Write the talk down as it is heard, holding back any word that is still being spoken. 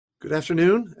Good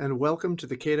afternoon, and welcome to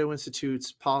the Cato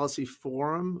Institute's Policy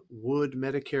Forum, Would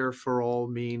Medicare for All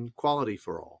Mean Quality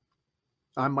for All?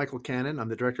 I'm Michael Cannon. I'm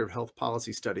the Director of Health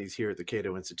Policy Studies here at the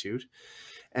Cato Institute.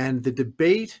 And the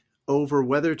debate over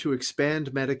whether to expand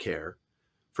Medicare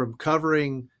from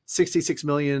covering 66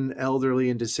 million elderly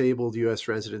and disabled U.S.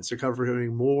 residents to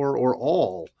covering more or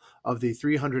all of the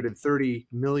 330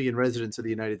 million residents of the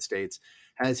United States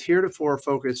has heretofore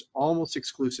focused almost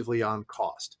exclusively on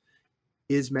cost.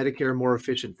 Is Medicare more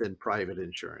efficient than private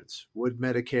insurance? Would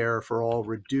Medicare for all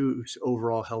reduce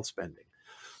overall health spending?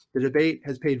 The debate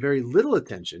has paid very little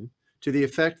attention to the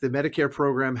effect the Medicare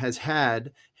program has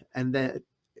had and that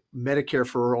Medicare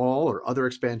for all or other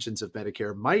expansions of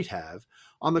Medicare might have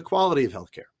on the quality of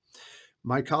healthcare.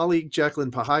 My colleague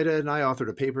Jacqueline Pahida and I authored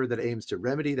a paper that aims to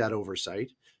remedy that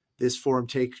oversight. This forum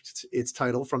takes its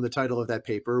title from the title of that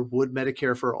paper, Would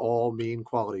Medicare for All Mean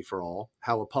Quality for All?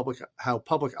 How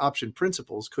public option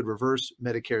principles could reverse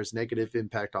Medicare's negative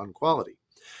impact on quality.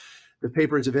 The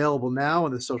paper is available now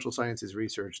on the Social Sciences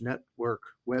Research Network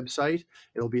website.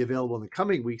 It'll be available in the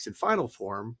coming weeks in final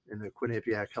form in the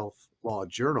Quinnipiac Health Law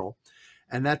Journal.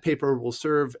 And that paper will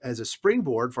serve as a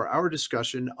springboard for our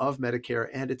discussion of Medicare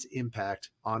and its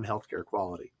impact on healthcare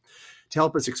quality. To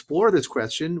help us explore this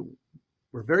question,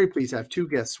 we're very pleased to have two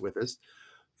guests with us.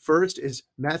 First is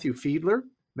Matthew Fiedler.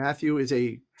 Matthew is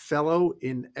a fellow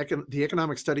in the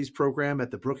Economic Studies program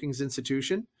at the Brookings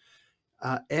Institution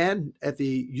and at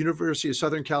the University of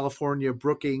Southern California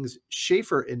Brookings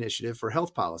Schaefer Initiative for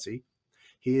Health Policy.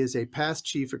 He is a past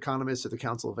chief economist at the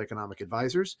Council of Economic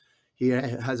Advisors. He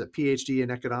has a PhD in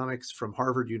economics from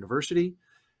Harvard University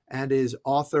and is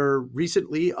author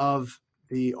recently of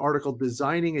the article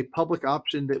Designing a Public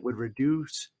Option That Would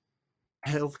Reduce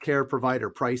Healthcare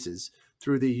Provider Prices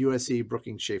through the USC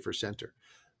Brookings Schaefer Center.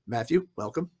 Matthew,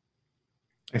 welcome.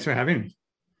 Thanks for having me.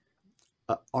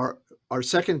 Our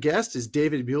second guest is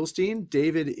David Muhlestein.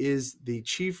 David is the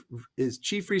Chief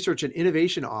Research and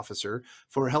Innovation Officer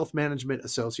for Health Management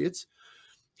Associates.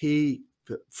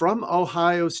 From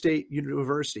Ohio State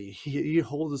University, he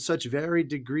holds such varied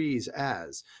degrees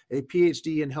as a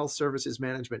PhD in Health Services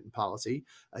Management and Policy,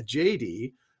 a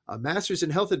JD, a master's in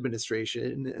health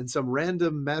administration, and some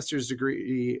random master's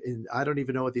degree in, I don't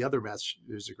even know what the other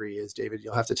master's degree is, David.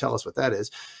 You'll have to tell us what that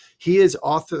is. He is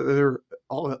author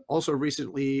also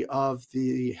recently of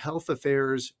the Health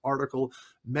Affairs article,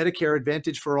 Medicare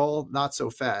Advantage for All, Not So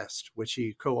Fast, which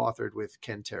he co-authored with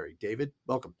Ken Terry. David,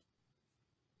 welcome.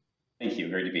 Thank you.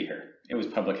 Great to be here. It was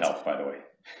public health, by the way.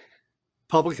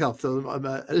 Public health, so I'm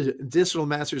an additional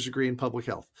master's degree in public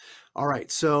health. All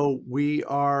right, so we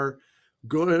are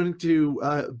going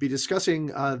to be discussing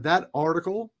that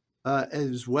article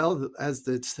as well as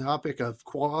the topic of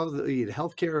quality in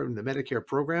healthcare and the Medicare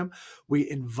program. We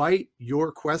invite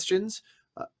your questions.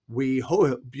 We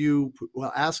hope you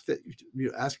will ask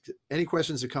any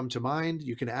questions that come to mind.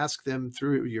 You can ask them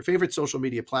through your favorite social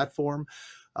media platform,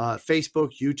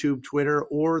 Facebook, YouTube, Twitter,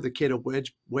 or the Cato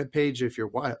webpage if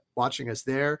you're watching us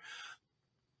there.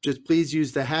 Just please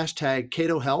use the hashtag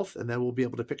Cato Health, and then we'll be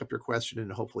able to pick up your question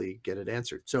and hopefully get it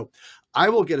answered. So I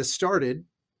will get us started.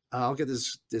 I'll get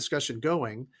this discussion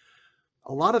going.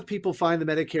 A lot of people find the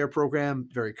Medicare program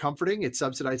very comforting. It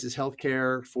subsidizes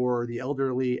healthcare for the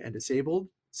elderly and disabled,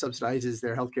 subsidizes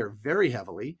their healthcare very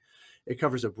heavily. It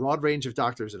covers a broad range of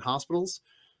doctors and hospitals.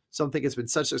 Some think it's been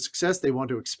such a success, they want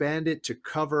to expand it to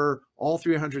cover all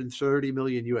 330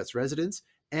 million U.S. residents,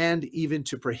 and even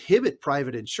to prohibit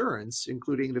private insurance,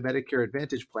 including the Medicare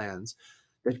Advantage plans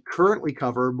that currently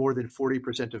cover more than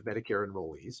 40% of Medicare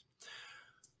enrollees.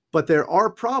 But there are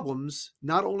problems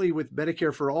not only with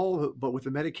Medicare for all, but with the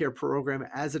Medicare program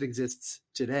as it exists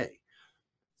today.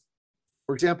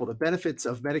 For example, the benefits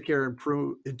of Medicare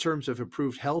in terms of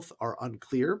improved health are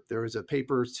unclear. There was a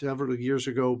paper several years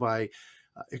ago by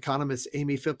economists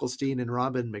Amy Finkelstein and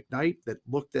Robin McKnight that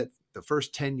looked at the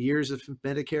first 10 years of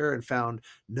Medicare and found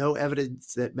no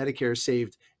evidence that Medicare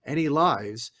saved any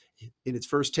lives in its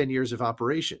first 10 years of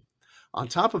operation. On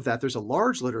top of that, there's a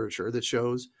large literature that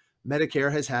shows Medicare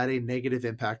has had a negative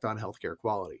impact on healthcare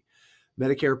quality.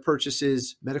 Medicare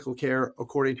purchases medical care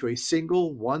according to a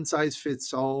single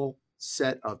one-size-fits-all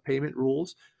set of payment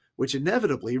rules, which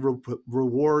inevitably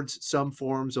rewards some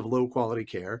forms of low-quality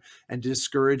care and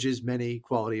discourages many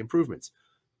quality improvements.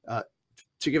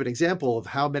 To give an example of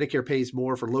how Medicare pays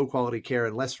more for low-quality care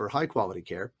and less for high-quality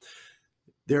care,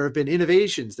 there have been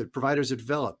innovations that providers have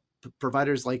developed.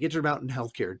 Providers like Intermountain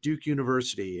Healthcare, Duke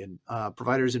University, and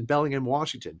providers in Bellingham,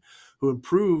 Washington, who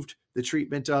improved the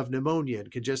treatment of pneumonia and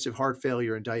congestive heart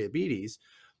failure and diabetes.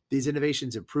 These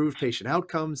innovations improved patient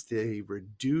outcomes. They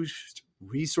reduced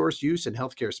resource use and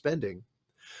healthcare spending.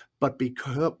 But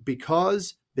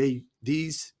because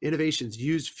these innovations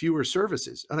use fewer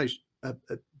services,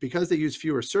 because they use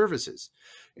fewer services,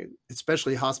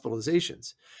 especially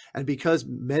hospitalizations, and because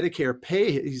Medicare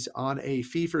pays on a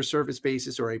fee-for-service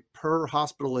basis or a per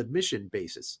hospital admission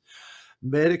basis,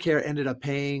 Medicare ended up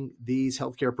paying these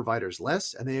healthcare providers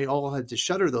less, and they all had to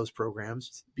shutter those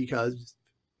programs because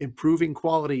improving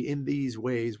quality in these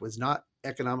ways was not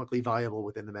economically viable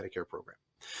within the Medicare program.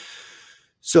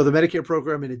 So the Medicare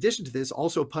program, in addition to this,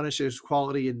 also punishes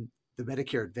quality in the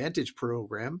Medicare Advantage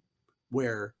program,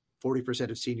 where 40%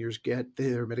 of seniors get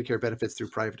their Medicare benefits through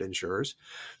private insurers.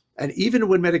 And even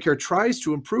when Medicare tries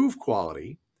to improve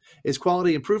quality, its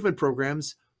quality improvement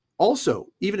programs also,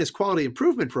 even as quality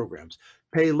improvement programs,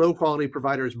 pay low quality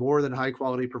providers more than high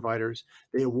quality providers.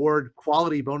 They award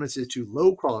quality bonuses to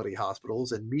low quality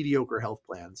hospitals and mediocre health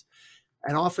plans.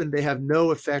 And often they have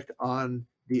no effect on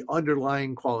the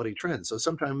underlying quality trends. So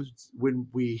sometimes when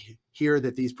we hear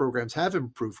that these programs have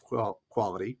improved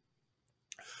quality,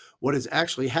 what has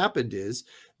actually happened is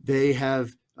they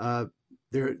have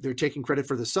they're taking credit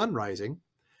for the sun rising.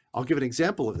 I'll give an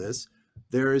example of this.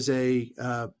 There is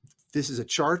this is a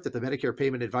chart that the Medicare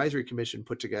Payment Advisory Commission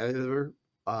put together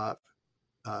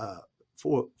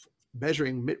for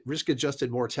measuring risk-adjusted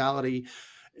mortality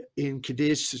in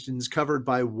conditions covered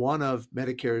by one of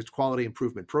Medicare's quality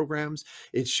improvement programs.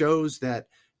 It shows that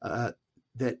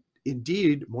that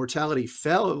indeed mortality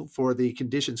fell for the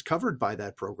conditions covered by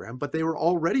that program, but they were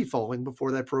already falling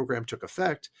before that program took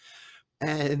effect.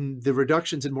 And the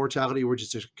reductions in mortality were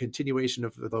just a continuation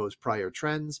of those prior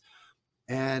trends.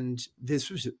 And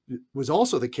this was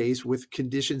also the case with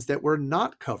conditions that were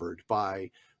not covered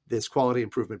by this quality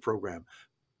improvement program.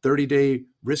 30-day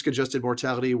risk-adjusted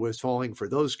mortality was falling for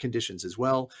those conditions as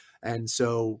well. And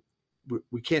so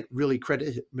we can't really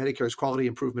credit Medicare's quality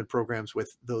improvement programs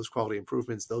with those quality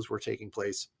improvements. Those were taking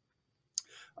place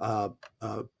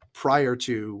prior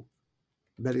to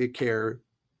Medicare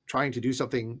trying to do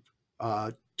something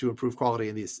to improve quality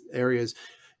in these areas.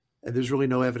 And there's really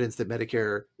no evidence that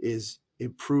Medicare is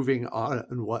improving on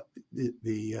what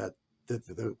the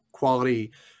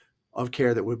quality of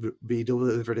care that would be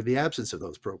delivered in the absence of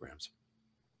those programs.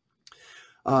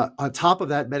 On top of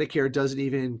that, Medicare doesn't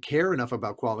even care enough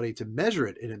about quality to measure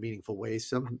it in a meaningful way,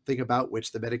 something about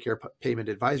which the Medicare Payment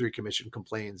Advisory Commission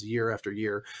complains year after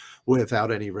year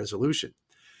without any resolution.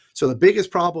 So the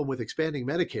biggest problem with expanding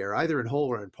Medicare, either in whole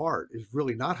or in part, is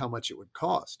really not how much it would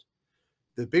cost.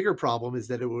 The bigger problem is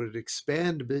that it would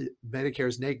expand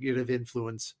Medicare's negative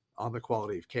influence on the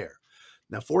quality of care.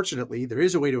 Now, fortunately, there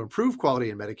is a way to improve quality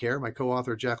in Medicare. My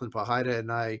co-author, Jacqueline Pahida,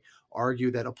 and I argue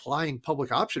that applying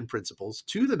public option principles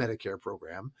to the Medicare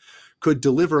program could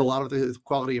deliver a lot of the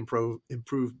quality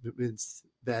improvements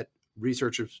that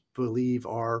researchers believe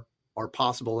are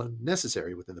possible and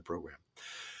necessary within the program.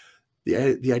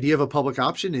 The idea of a public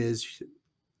option is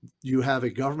you have a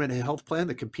government health plan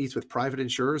that competes with private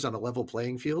insurers on a level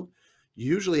playing field.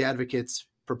 Usually advocates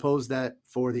propose that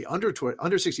for the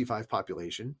under 65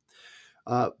 population,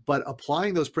 but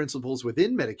applying those principles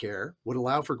within Medicare would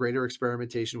allow for greater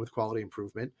experimentation with quality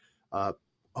improvement,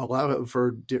 allow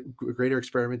for greater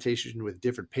experimentation with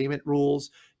different payment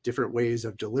rules, different ways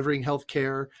of delivering health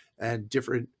care, and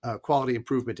different quality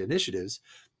improvement initiatives.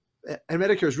 And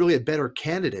Medicare is really a better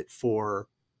candidate for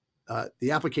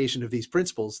the application of these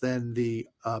principles than the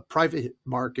private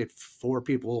market for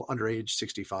people under age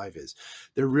 65 is.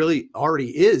 There really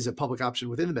already is a public option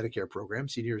within the Medicare program.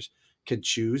 Seniors can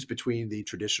choose between the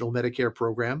traditional Medicare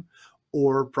program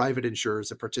or private insurers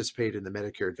that participate in the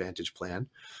Medicare Advantage plan.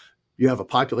 You have a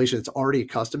population that's already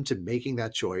accustomed to making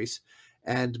that choice.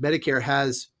 And Medicare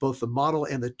has both the model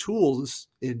and the tools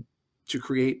to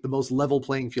create the most level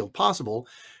playing field possible.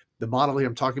 The model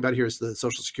I'm talking about here is the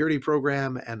Social Security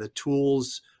program, and the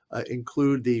tools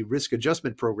include the risk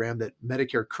adjustment program that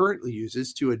Medicare currently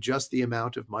uses to adjust the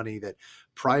amount of money that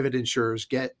private insurers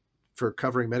get for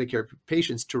covering Medicare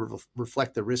patients to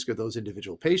reflect the risk of those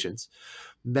individual patients.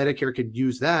 Medicare can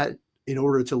use that in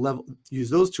order to use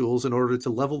those tools in order to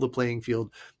level the playing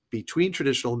field between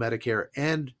traditional Medicare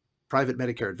and private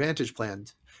Medicare Advantage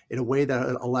plans in a way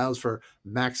that allows for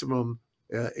maximum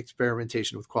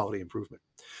experimentation with quality improvement.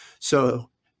 So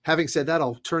having said that,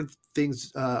 I'll turn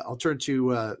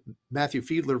to Matthew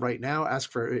Fiedler right now,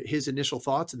 ask for his initial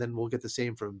thoughts, and then we'll get the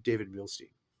same from David Muhlstein.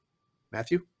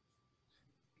 Matthew?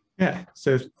 Yeah,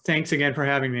 so thanks again for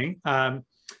having me. I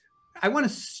want to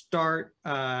start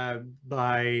by,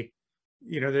 I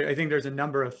think there's a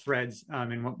number of threads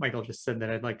in what Michael just said that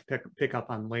I'd like to pick up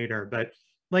on later, but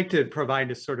like to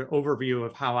provide a sort of overview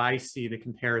of how I see the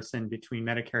comparison between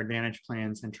Medicare Advantage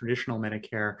plans and traditional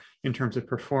Medicare in terms of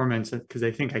performance, because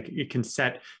I think it can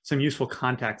set some useful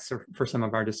context for some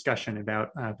of our discussion about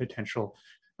potential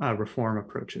reform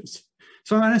approaches.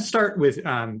 So I'm going to start with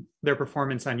their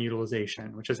performance on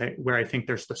utilization, which is where I think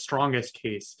there's the strongest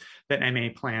case that MA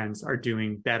plans are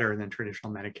doing better than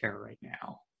traditional Medicare right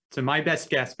now. So my best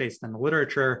guess, based on the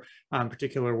literature,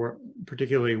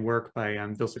 particularly work by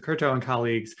Vill-Curto and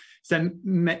colleagues, said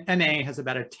MA has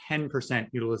about a 10%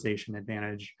 utilization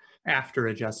advantage after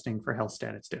adjusting for health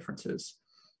status differences.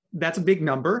 That's a big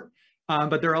number,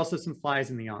 but there are also some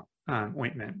flies in the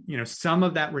ointment. Some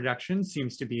of that reduction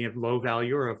seems to be of low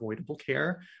value or avoidable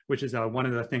care, which is one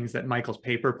of the things that Michael's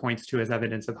paper points to as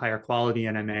evidence of higher quality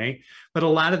in MA. But a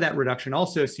lot of that reduction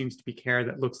also seems to be care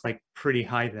that looks like pretty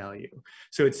high value.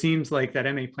 So it seems like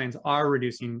that MA plans are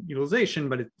reducing utilization,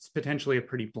 but it's potentially a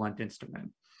pretty blunt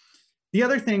instrument. The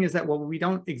other thing is that while we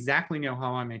don't exactly know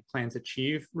how MA plans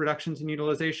achieve reductions in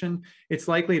utilization, it's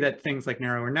likely that things like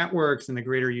narrower networks and the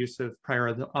greater use of prior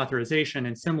authorization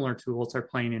and similar tools are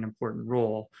playing an important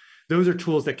role. Those are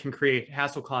tools that can create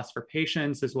hassle costs for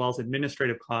patients as well as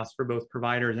administrative costs for both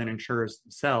providers and insurers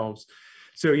themselves.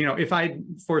 So, if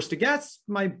I'm forced to guess,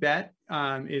 my bet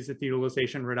is that the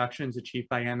utilization reductions achieved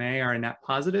by MA are a net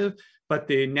positive, but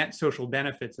the net social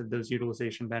benefits of those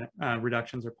utilization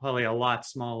reductions are probably a lot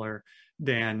smaller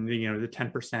than the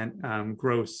 10%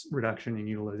 gross reduction in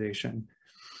utilization.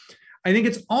 I think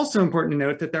it's also important to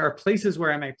note that there are places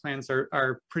where MA plans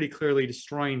are pretty clearly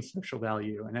destroying social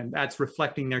value, and that's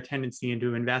reflecting their tendency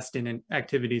to invest in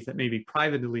activities that may be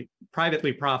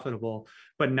privately profitable,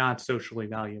 but not socially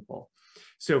valuable.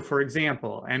 So for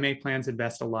example, MA plans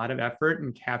invest a lot of effort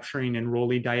in capturing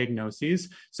enrollee diagnoses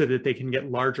so that they can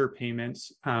get larger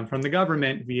payments from the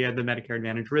government via the Medicare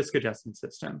Advantage risk adjustment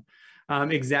system.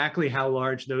 Exactly how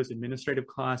large those administrative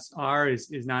costs are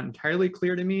is not entirely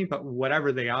clear to me, but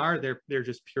whatever they are, they're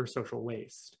just pure social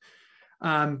waste.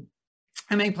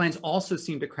 MA plans also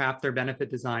seem to craft their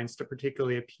benefit designs to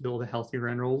particularly appeal to healthier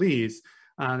enrollees.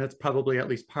 That's probably at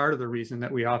least part of the reason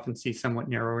that we often see somewhat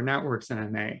narrower networks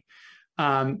in MA.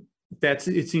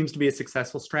 It seems to be a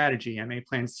successful strategy. MA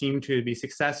plans seem to be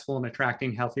successful in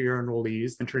attracting healthier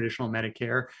enrollees than traditional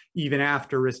Medicare, even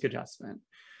after risk adjustment.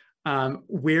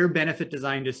 Where benefit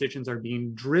design decisions are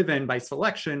being driven by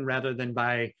selection rather than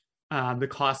by the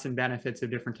costs and benefits of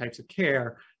different types of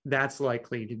care, that's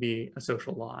likely to be a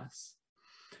social loss.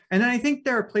 And then I think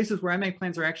there are places where MA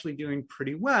plans are actually doing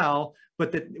pretty well,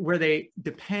 but where they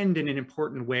depend in an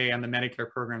important way on the Medicare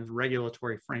program's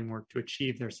regulatory framework to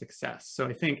achieve their success. So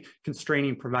I think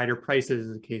constraining provider prices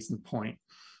is a case in point.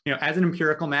 As an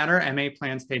empirical matter, MA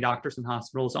plans pay doctors and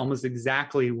hospitals almost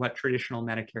exactly what traditional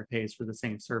Medicare pays for the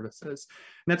same services.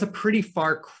 And that's a pretty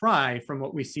far cry from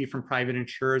what we see from private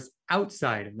insurers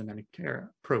outside of the Medicare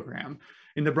program.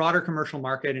 In the broader commercial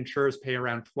market, insurers pay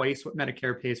around twice what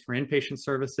Medicare pays for inpatient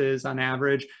services on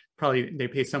average. Probably they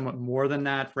pay somewhat more than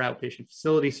that for outpatient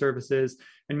facility services,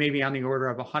 and maybe on the order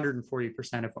of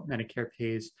 140% of what Medicare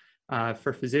pays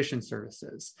for physician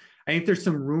services. I think there's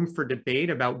some room for debate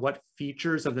about what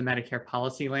features of the Medicare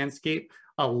policy landscape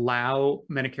allow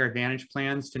Medicare Advantage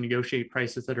plans to negotiate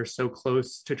prices that are so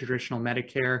close to traditional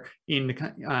Medicare,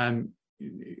 even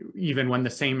when the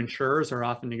same insurers are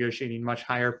often negotiating much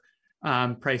higher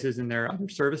prices in their other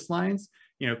service lines.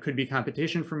 It could be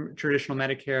competition from traditional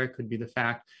Medicare. It could be the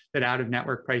fact that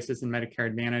out-of-network prices in Medicare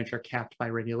Advantage are capped by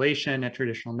regulation at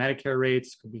traditional Medicare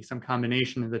rates. It could be some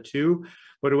combination of the two.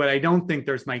 But what I don't think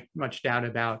there's much doubt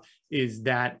about is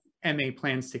that MA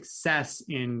plan's success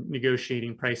in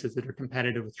negotiating prices that are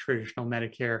competitive with traditional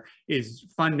Medicare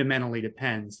fundamentally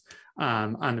depends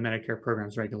on the Medicare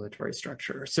program's regulatory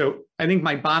structure. So I think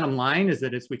my bottom line is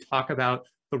that as we talk about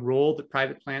the role that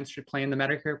private plans should play in the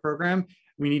Medicare program,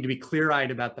 we need to be clear-eyed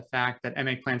about the fact that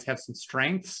MA plans have some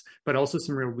strengths, but also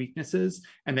some real weaknesses,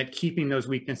 and that keeping those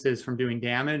weaknesses from doing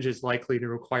damage is likely to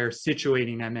require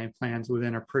situating MA plans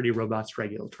within a pretty robust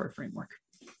regulatory framework.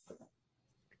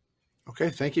 Okay,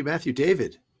 thank you, Matthew.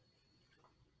 David.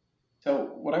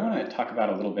 So what I want to talk about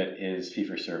a little bit is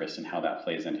fee-for-service and how that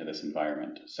plays into this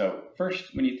environment. So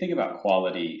first, when you think about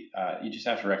quality, you just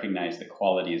have to recognize that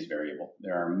quality is variable.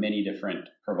 There are many different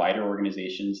provider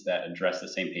organizations that address the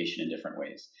same patient in different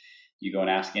ways. You go and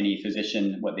ask any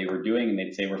physician what they were doing, and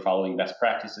they'd say we're following best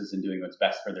practices and doing what's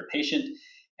best for their patient.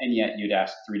 And yet you'd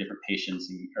ask 3 different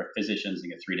patients or physicians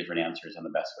and get 3 different answers on the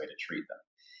best way to treat them.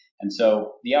 And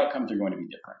so the outcomes are going to be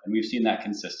different. And we've seen that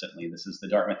consistently. This is the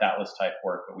Dartmouth Atlas type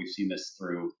work, but we've seen this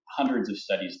through hundreds of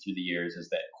studies through the years, is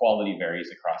that quality varies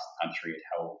across the country and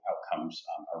how outcomes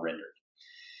are rendered.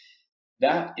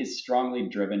 that is strongly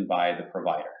driven by the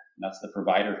provider. That's the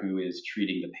provider who is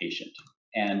treating the patient.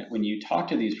 And when you talk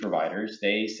to these providers,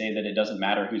 they say that it doesn't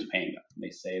matter who's paying them. They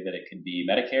say that it could be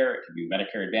Medicare, it could be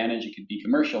Medicare Advantage, it could be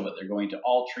commercial, but they're going to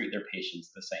all treat their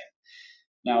patients the same.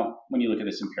 Now, when you look at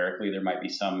this empirically, there might be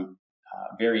some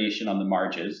variation on the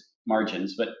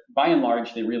margins, but by and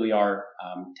large, they really are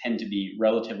tend to be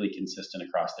relatively consistent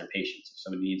across their patients. If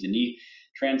somebody needs a knee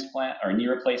transplant or knee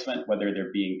replacement, whether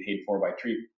they're being paid for by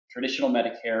traditional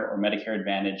Medicare or Medicare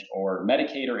Advantage or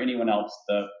Medicaid or anyone else,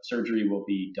 the surgery will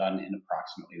be done in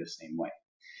approximately the same way.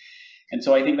 And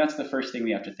so I think that's the first thing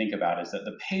we have to think about, is that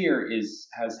the payer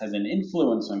has an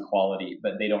influence on quality,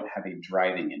 but they don't have a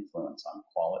driving influence on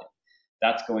quality.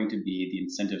 That's going to be the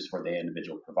incentives for the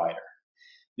individual provider.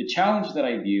 The challenge that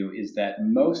I view is that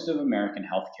most of American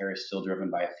healthcare is still driven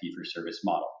by a fee-for-service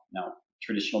model. Now,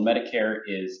 traditional Medicare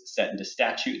is set into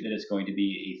statute that it's going to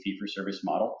be a fee-for-service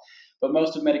model, but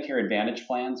most of Medicare Advantage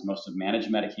plans, most of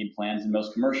managed Medicaid plans, and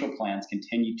most commercial plans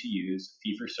continue to use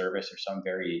fee-for-service or some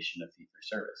variation of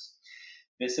fee-for-service.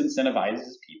 This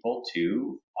incentivizes people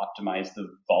to optimize the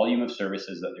volume of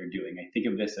services that they're doing. I think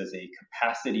of this as a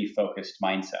capacity-focused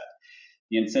mindset.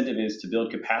 The incentive is to build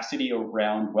capacity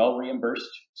around well-reimbursed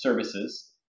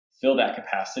services, fill that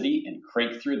capacity, and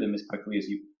crank through them as quickly as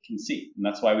you can see. And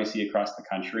that's why we see across the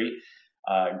country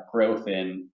growth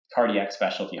in cardiac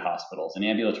specialty hospitals and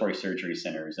ambulatory surgery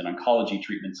centers and oncology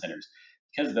treatment centers,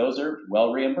 because those are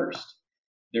well-reimbursed.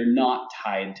 They're not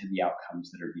tied to the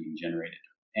outcomes that are being generated.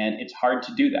 And it's hard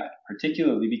to do that,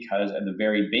 particularly because at the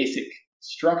very basic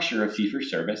structure of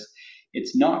fee-for-service,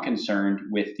 it's not concerned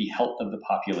with the health of the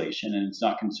population, and it's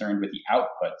not concerned with the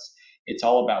outputs. It's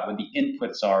all about what the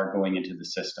inputs are going into the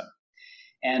system.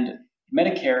 And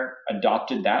Medicare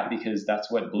adopted that because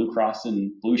that's what Blue Cross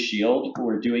and Blue Shield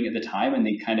were doing at the time, and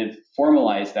they kind of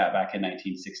formalized that back in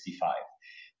 1965.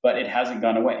 But it hasn't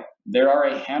gone away. There are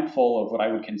a handful of what I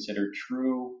would consider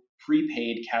true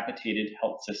prepaid capitated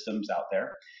health systems out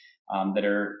there that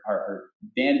are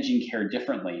managing care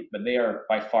differently, but they are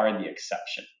by far the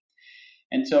exception.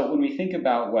 And so when we think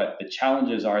about what the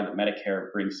challenges are that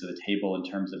Medicare brings to the table in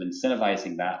terms of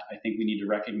incentivizing that, I think we need to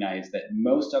recognize that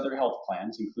most other health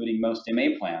plans, including most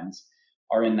MA plans,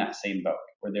 are in that same boat,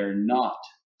 where they're not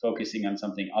focusing on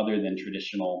something other than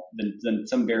traditional, than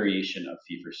some variation of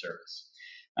fee-for-service.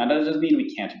 Now, that doesn't mean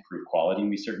we can't improve quality, and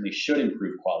we certainly should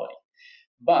improve quality.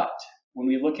 But when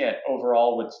we look at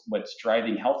overall what's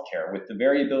driving healthcare, with the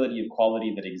variability of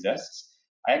quality that exists,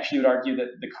 I actually would argue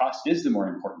that the cost is the more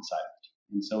important side of it.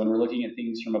 And so when we're looking at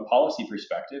things from a policy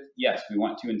perspective, yes, we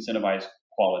want to incentivize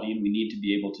quality, and we need to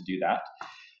be able to do that.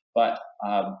 But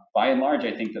by and large,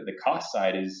 I think that the cost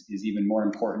side is even more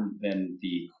important than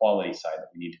the quality side that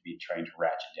we need to be trying to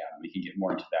ratchet down. We can get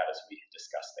more into that as we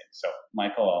discuss things. So,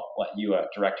 Michael, I'll let you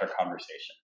direct our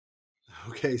conversation.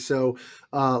 Okay, so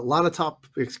a lot of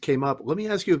topics came up. Let me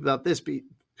ask you about this,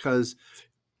 because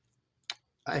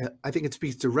I think it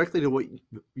speaks directly to what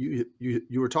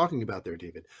you were talking about there,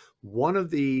 David. One of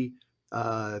the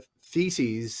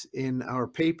theses in our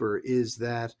paper is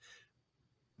that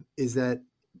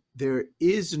there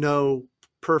is no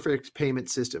perfect payment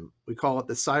system. We call it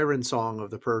the siren song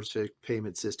of the perfect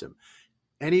payment system.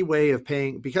 Any way of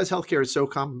paying, because healthcare is so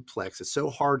complex, it's so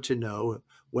hard to know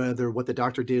whether what the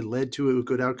doctor did led to a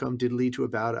good outcome, did lead to a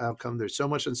bad outcome. There's so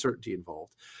much uncertainty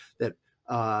involved that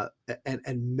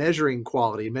and measuring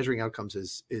quality and measuring outcomes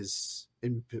is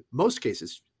in most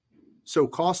cases so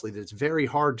costly that it's very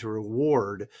hard to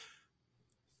reward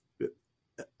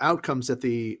outcomes at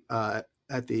the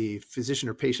physician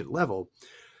or patient level.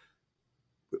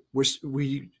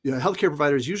 Healthcare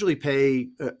providers usually pay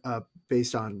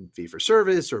based on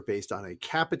fee-for-service or based on a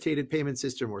capitated payment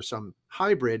system or some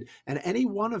hybrid, and any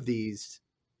of these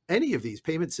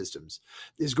payment systems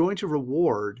is going to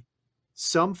reward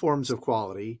some forms of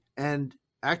quality and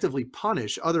actively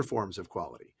punish other forms of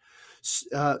quality.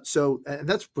 So and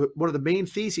that's one of the main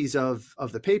theses of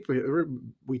the paper.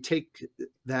 We take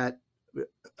that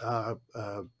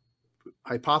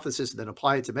hypothesis and then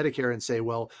apply it to Medicare and say,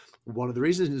 well, one of the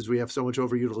reasons we have so much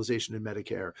overutilization in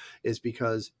Medicare is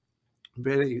because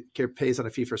Medicare pays on a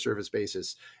fee-for-service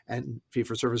basis, and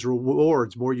fee-for-service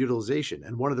rewards more utilization.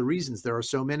 And one of the reasons there are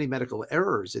so many medical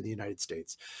errors in the United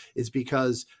States is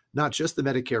because not just the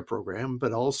Medicare program,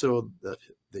 but also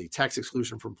the tax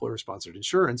exclusion from employer-sponsored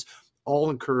insurance all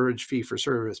encourage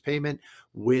fee-for-service payment,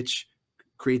 which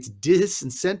creates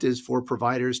disincentives for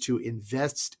providers to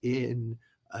invest in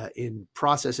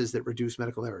processes that reduce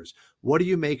medical errors. What do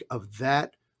you make of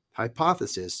that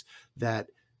hypothesis that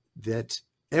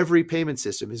every payment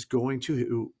system is going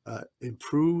to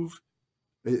improve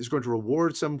is going to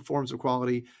reward some forms of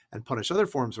quality and punish other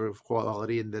forms of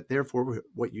quality, and that therefore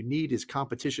what you need is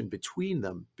competition between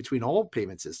them, between all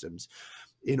payment systems,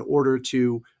 in order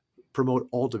to promote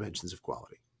all dimensions of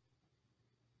quality.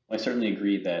 I certainly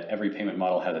agree that every payment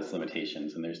model has its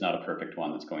limitations, and there's not a perfect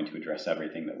one that's going to address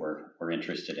everything that we're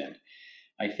interested in.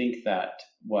 I think that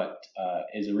what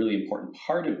is a really important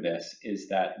part of this is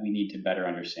that we need to better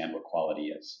understand what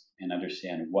quality is and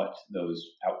understand what those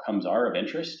outcomes are of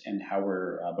interest and how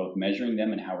we're both measuring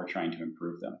them and how we're trying to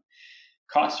improve them.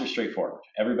 Costs are straightforward.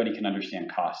 Everybody can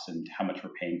understand costs and how much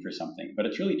we're paying for something, but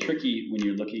it's really tricky when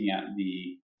you're looking at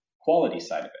the quality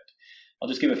side of it. I'll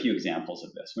just give a few examples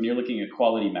of this. When you're looking at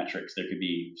quality metrics, there could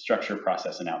be structure,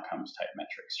 process, and outcomes type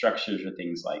metrics. Structures are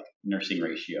things like nursing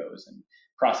ratios, and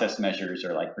process measures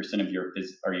are like percent of your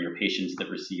patients that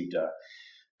received a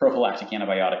prophylactic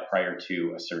antibiotic prior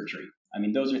to a surgery. I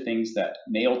mean, those are things that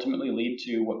may ultimately lead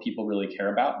to what people really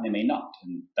care about, and they may not,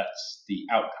 and that's the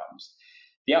outcomes.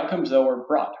 The outcomes, though, are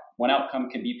broad. One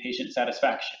outcome could be patient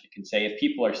satisfaction. It can say if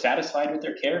people are satisfied with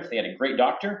their care, if they had a great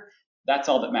doctor, that's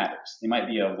all that matters. They might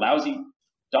be a lousy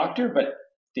doctor, but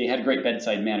they had great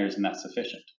bedside manners, and that's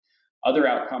sufficient. Other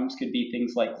outcomes could be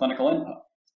things like clinical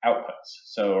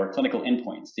outputs, or clinical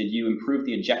endpoints. Did you improve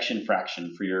the ejection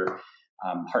fraction for your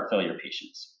heart failure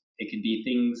patients? It could be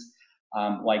things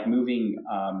like moving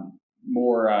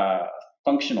more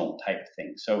functional type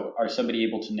things. So are somebody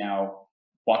able to now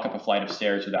walk up a flight of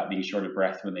stairs without being short of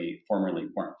breath when they formerly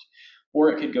weren't?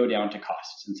 Or it could go down to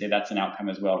costs and say that's an outcome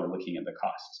as well. We're looking at the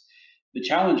costs. The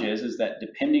challenge is that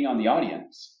depending on the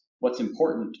audience, what's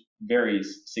important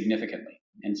varies significantly.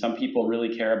 And some people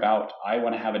really care about, I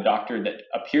want to have a doctor that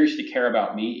appears to care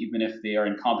about me, even if they are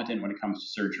incompetent when it comes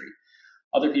to surgery.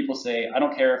 Other people say, I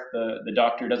don't care if the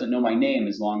doctor doesn't know my name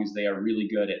as long as they are really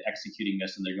good at executing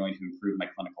this and they're going to improve my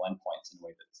clinical endpoints in a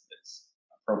way that's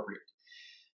appropriate.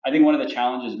 I think one of the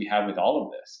challenges we have with all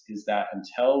of this is that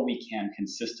until we can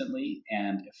consistently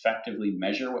and effectively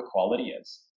measure what quality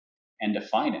is and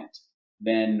define it,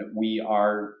 then we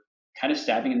are kind of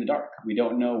stabbing in the dark. We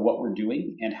don't know what we're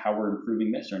doing and how we're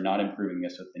improving this or not improving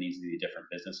this with any of these different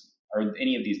business or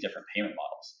any of these different payment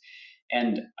models.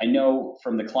 And I know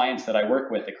from the clients that I work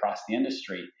with across the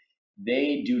industry,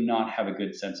 they do not have a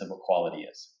good sense of what quality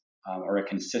is or a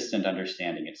consistent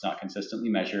understanding. It's not consistently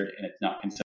measured and it's not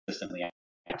consistently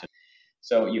active.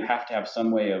 So you have to have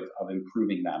some way of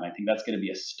improving that. And I think that's going to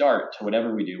be a start to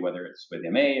whatever we do, whether it's with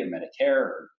MA or Medicare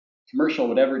or commercial,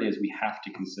 whatever it is, we have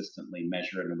to consistently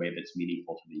measure in a way that's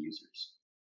meaningful to the users.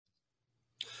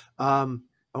 I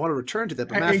want to return to that.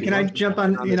 But Matthew, can I jump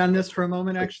on this for a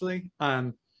moment, actually?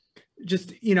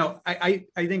 Just, I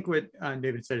think what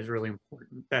David said is really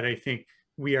important, that I think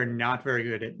we are not very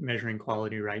good at measuring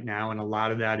quality right now. And a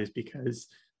lot of that is because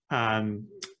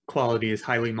quality is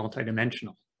highly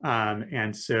multidimensional.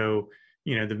 And so,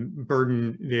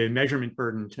 the measurement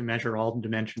burden to measure all the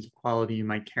dimensions of quality you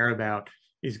might care about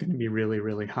is going to be really,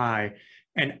 really high.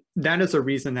 And that is a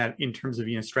reason that in terms of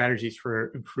strategies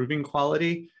for improving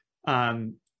quality,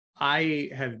 I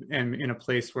am in a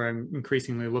place where I'm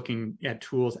increasingly looking at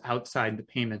tools outside the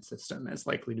payment system as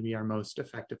likely to be our most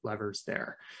effective levers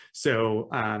there. So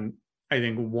I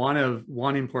think one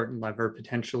important lever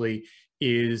potentially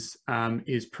is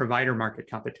provider market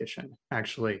competition,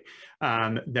 actually,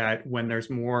 that when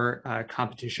there's more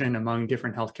competition among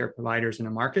different healthcare providers in a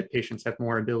market, patients have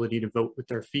more ability to vote with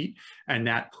their feet, and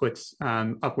that puts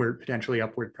potentially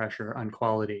upward pressure on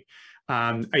quality.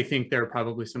 I think there are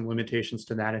probably some limitations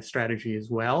to that as strategy as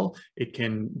well. It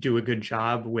can do a good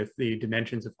job with the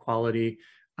dimensions of quality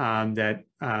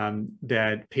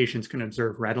that patients can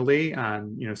observe readily,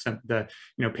 some of the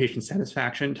patient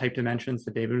satisfaction type dimensions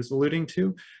that David was alluding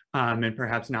to, and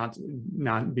perhaps not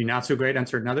so great on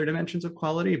certain other dimensions of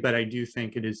quality. But I do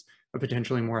think it is a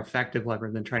potentially more effective lever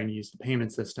than trying to use the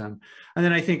payment system. And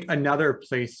then I think another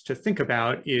place to think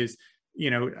about is,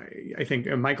 I think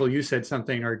Michael, you said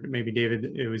something, or maybe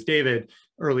David, it was David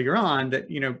earlier on, that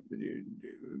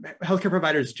healthcare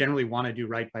providers generally want to do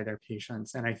right by their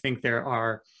patients, and I think there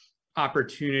are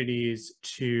opportunities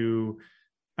to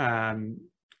try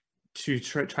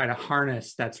to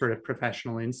harness that sort of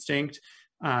professional instinct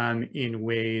in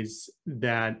ways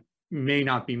that may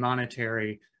not be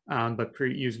monetary, but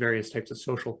use various types of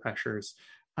social pressures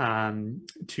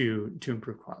to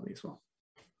improve quality as well.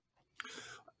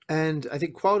 And I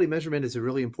think quality measurement is a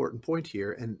really important point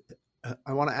here. And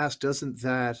I want to ask, doesn't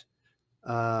that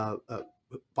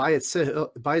by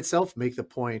itself make the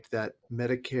point that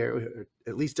Medicare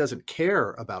at least doesn't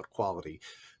care about quality?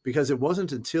 Because it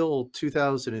wasn't until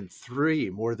 2003,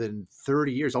 more than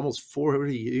 30 years, almost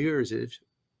 40 years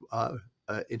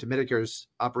into Medicare's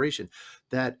operation,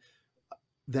 that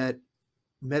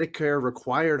Medicare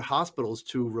required hospitals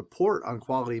to report on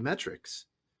quality metrics.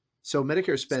 So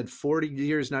Medicare spent 40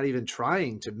 years not even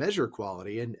trying to measure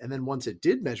quality. And then once it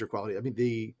did measure quality, I mean,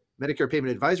 the Medicare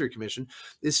Payment Advisory Commission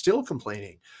is still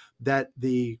complaining that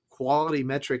the quality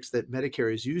metrics that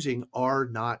Medicare is using are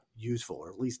not useful, or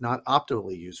at least not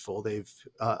optimally useful. They've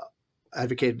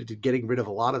advocated getting rid of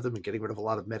a lot of them and getting rid of a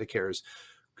lot of Medicare's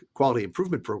quality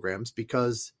improvement programs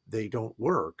because they don't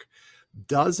work.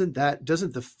 Doesn't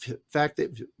the fact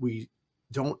that we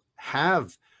don't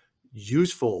have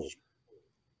useful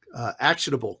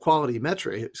actionable quality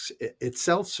metrics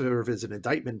itself serve as an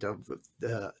indictment of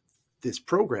this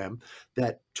program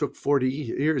that took 40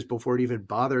 years before it even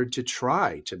bothered to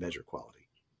try to measure quality?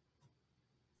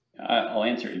 I'll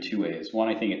answer it in two ways. One,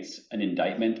 I think it's an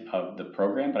indictment of the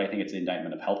program, but I think it's an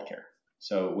indictment of healthcare.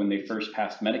 So when they first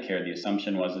passed Medicare, the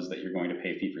assumption was that you're going to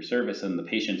pay fee for service and the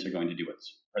patients are going to do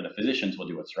or the physicians will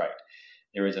do what's right.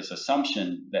 There was this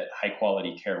assumption that high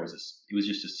quality care was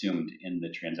just assumed in the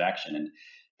transaction. And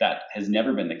that has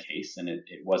never been the case, and it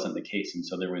wasn't the case. And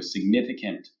so there was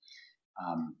significant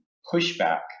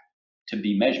pushback to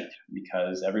be measured,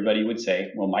 because everybody would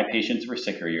say, well, my patients were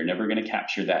sicker. You're never going to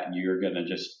capture that. And you're going to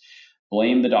just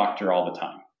blame the doctor all the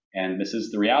time. And this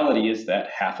is the reality, is that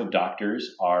half of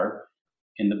doctors are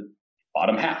in the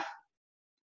bottom half.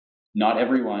 Not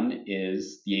everyone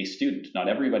is the A student. Not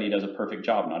everybody does a perfect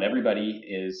job. Not everybody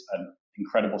is an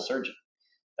incredible surgeon.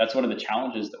 That's one of the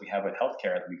challenges that we have with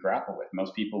healthcare that we grapple with.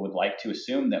 Most people would like to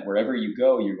assume that wherever you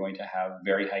go, you're going to have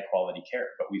very high quality care,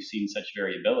 but we've seen such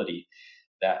variability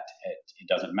that it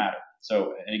doesn't matter.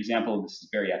 So an example of this is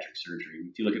bariatric surgery.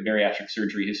 If you look at bariatric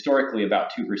surgery, historically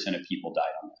about 2% of people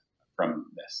died from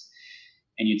this.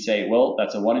 And you'd say, well,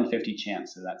 that's a 1 in 50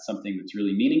 chance, and that's something that's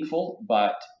really meaningful.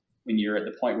 But when you're at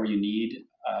the point where you need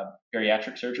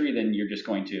bariatric surgery, then you're just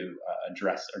going to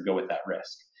address or go with that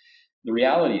risk. The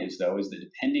reality is, though, is that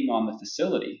depending on the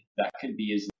facility, that could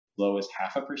be as low as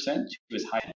 0.5% to as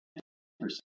high as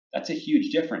 10%. That's a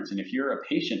huge difference. And if you're a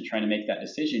patient trying to make that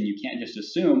decision, you can't just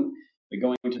assume that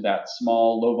going to that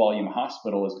small, low-volume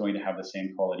hospital is going to have the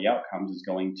same quality outcomes as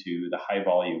going to the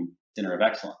high-volume center of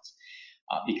excellence.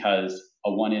 Because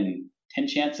a 1 in 10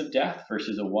 chance of death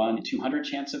versus a 1 in 200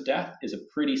 chance of death is a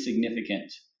pretty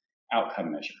significant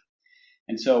outcome measure.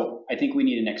 And so I think we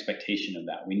need an expectation of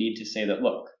that. We need to say that,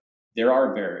 look, there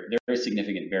is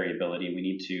significant variability, and we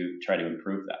need to try to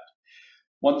improve that.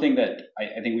 One thing that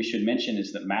I think we should mention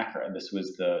is that MACRA, this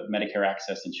was the Medicare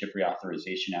Access and CHIP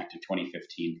Reauthorization Act of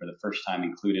 2015, for the first time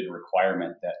included a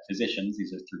requirement that physicians,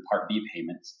 these are through Part B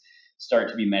payments, start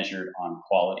to be measured on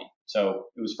quality. So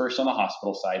it was first on the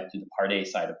hospital side, to the Part A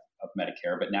side of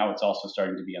Medicare, but now it's also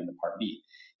starting to be on the Part B.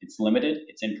 It's limited,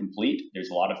 it's incomplete, there's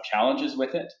a lot of challenges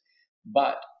with it,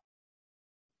 but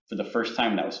for the first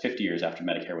time, that was 50 years after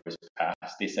Medicare was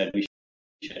passed, they said we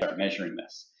should start measuring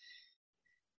this.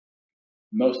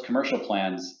 Most commercial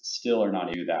plans still are not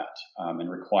able to do that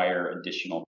and require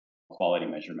additional quality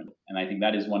measurement. And I think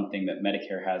that is one thing that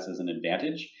Medicare has as an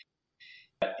advantage.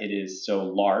 It is so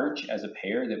large as a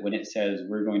payer that when it says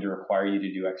we're going to require you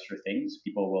to do extra things,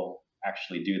 people will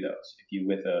actually do those. If you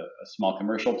with a small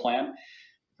commercial plan,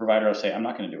 the provider will say, I'm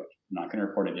not going to do it. I'm not going to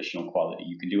report additional quality.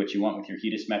 You can do what you want with your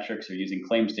HEDIS metrics or using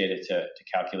claims data to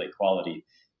calculate quality,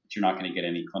 but you're not going to get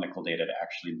any clinical data to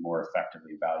actually more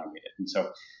effectively evaluate it. And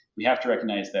so we have to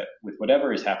recognize that with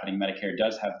whatever is happening, Medicare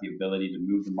does have the ability to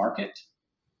move the market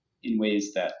in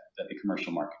ways that the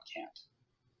commercial market can't.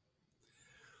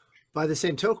 By the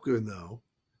same token, though,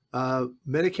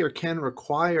 Medicare can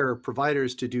require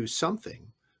providers to do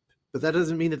something, but that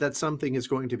doesn't mean that something is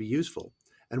going to be useful.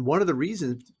 And one of the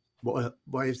reasons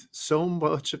why so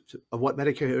much of what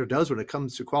Medicare does when it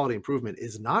comes to quality improvement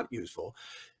is not useful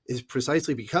is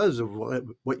precisely because of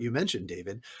what you mentioned,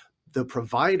 David. The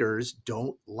providers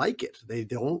don't like it. They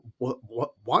don't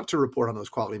want to report on those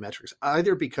quality metrics,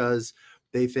 either because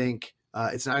they think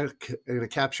it's not going to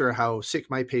capture how sick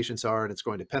my patients are and it's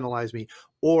going to penalize me,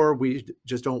 or we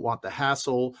just don't want the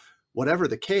hassle. Whatever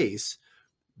the case,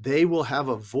 they will have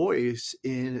a voice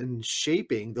in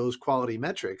shaping those quality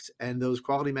metrics, and those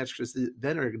quality metrics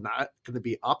then are not going to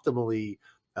be optimally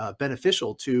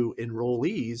beneficial to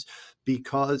enrollees,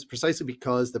 precisely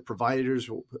because the providers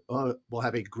will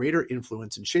have a greater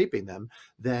influence in shaping them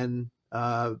than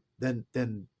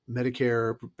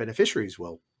Medicare beneficiaries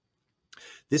will.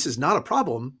 This is not a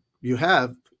problem you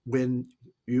have when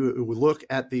you look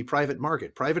at the private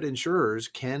market. Private insurers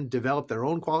can develop their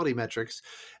own quality metrics,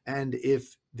 and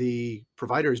if the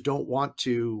providers don't want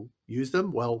to use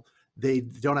them, well, they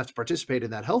don't have to participate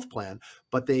in that health plan,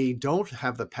 but they don't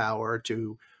have the power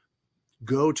to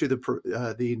go to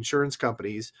the insurance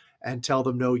companies and tell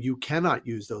them, no, you cannot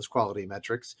use those quality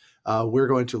metrics. We're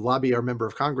going to lobby our member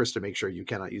of Congress to make sure you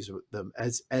cannot use them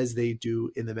as they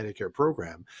do in the Medicare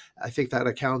program. I think that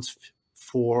accounts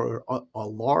for a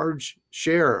large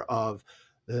share of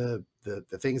the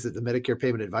things that the Medicare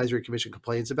Payment Advisory Commission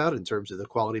complains about in terms of the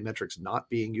quality metrics not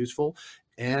being useful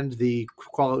and the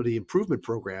quality improvement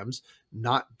programs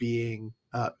not being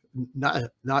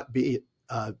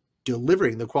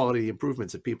delivering the quality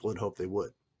improvements that people had hoped they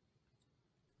would.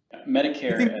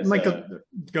 Medicare, Michael,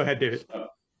 go ahead, David.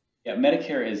 Yeah,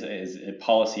 Medicare as a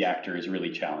policy actor is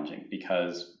really challenging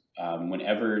because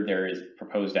whenever there is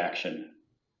proposed action,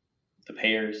 the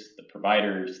payers, the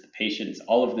providers, the patients,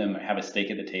 all of them have a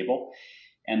stake at the table.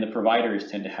 And the providers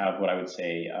tend to have what I would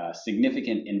say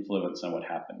significant influence on what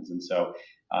happens. And so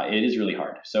it is really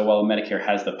hard. So while Medicare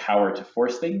has the power to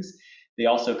force things, they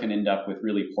also can end up with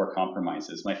really poor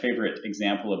compromises. My favorite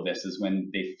example of this is when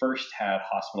they first had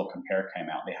Hospital Compare come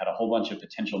out. They had a whole bunch of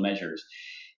potential measures.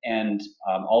 And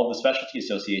all of the specialty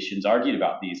associations argued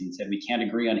about these and said, we can't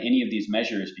agree on any of these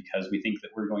measures because we think that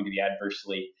we're going to be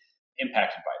adversely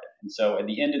impacted by them. And so at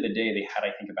the end of the day, they had,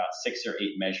 I think, about 6 or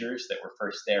 8 measures that were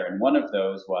first there. And one of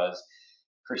those was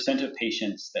percent of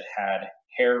patients that had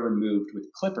hair removed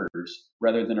with clippers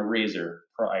rather than a razor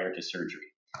prior to surgery.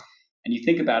 And you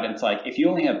think about it, it's like, if you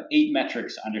only have 8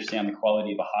 metrics to understand the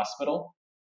quality of a hospital,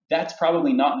 that's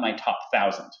probably not in my top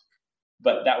 1,000.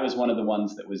 But that was one of the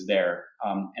ones that was there.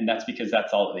 And that's because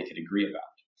that's all that they could agree about.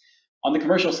 On the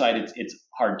commercial side, it's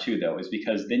hard too, though, is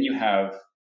because then you have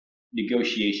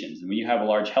negotiations. And when you have a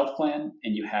large health plan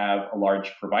and you have a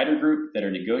large provider group that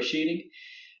are negotiating,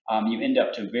 you end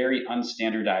up to very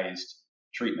unstandardized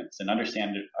treatments and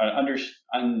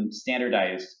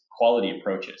unstandardized quality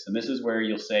approaches. And this is where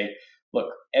you'll say, look,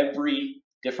 every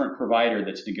different provider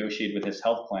that's negotiated with this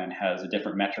health plan has a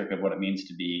different metric of what it means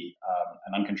to be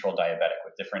an uncontrolled diabetic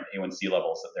with different A1C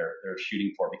levels that they're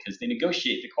shooting for because they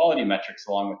negotiate the quality metrics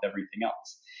along with everything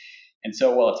else. And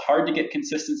so while it's hard to get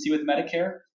consistency with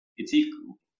Medicare,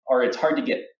 it's hard to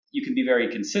get, you can be very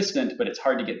consistent, but it's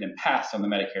hard to get them passed on the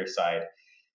Medicare side.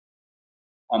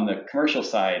 On the commercial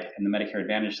side and the Medicare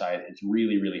Advantage side, it's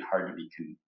really, really hard to be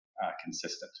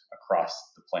consistent across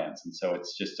the plans. And so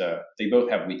it's just, they both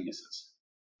have weaknesses.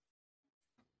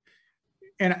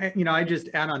 And, I just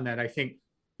add on that, I think,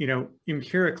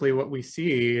 empirically what we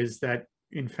see is that,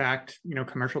 in fact,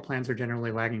 commercial plans are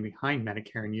generally lagging behind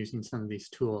Medicare in using some of these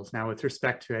tools. Now, with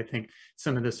respect to, I think,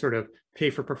 some of the sort of pay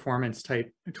for performance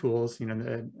type tools,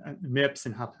 the MIPS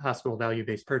and hospital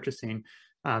value-based purchasing,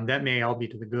 that may all be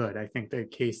to the good. I think the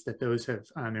case that those have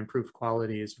improved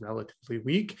quality is relatively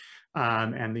weak,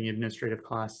 and the administrative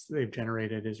costs they've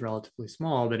generated is relatively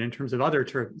small. But in terms of other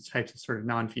types of sort of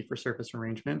non-fee-for-service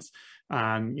arrangements,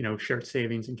 shared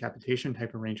savings and capitation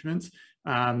type arrangements,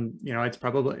 it's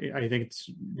probably, I think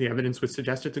the evidence would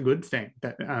suggest it's a good thing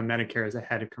that Medicare is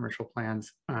ahead of commercial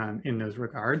plans in those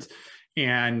regards.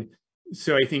 And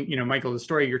so I think, Michael, the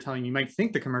story you're telling, you might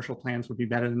think the commercial plans would be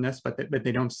better than this, but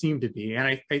they don't seem to be.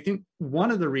 And I think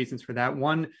one of the reasons for that,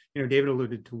 one, David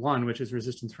alluded to one, which is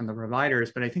resistance from the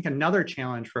providers. But I think another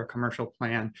challenge for a commercial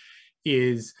plan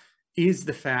is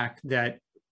the fact that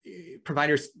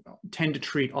providers tend to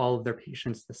treat all of their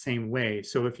patients the same way.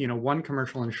 So if, one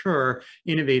commercial insurer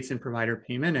innovates in provider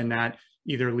payment and that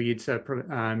either leads a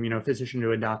physician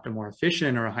to adopt a more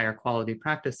efficient or a higher quality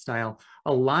practice style,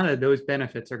 a lot of those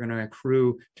benefits are going to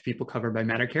accrue to people covered by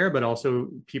Medicare, but also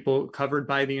people covered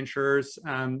by the insurer's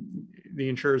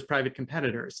private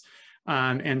competitors.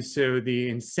 And so the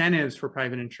incentives for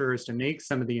private insurers to make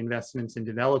some of the investments in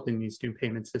developing these new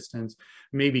payment systems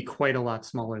may be quite a lot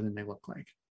smaller than they look like.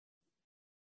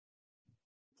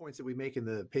 Points that we make in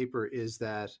the paper is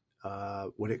that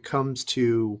when it comes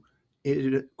to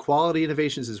quality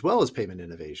innovations as well as payment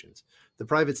innovations, the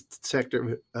private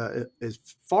sector is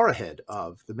far ahead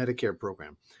of the Medicare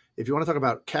program. If you want to talk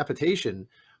about capitation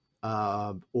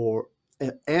or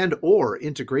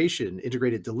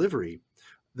integrated delivery,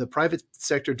 the private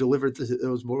sector delivered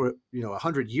those more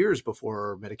 100 years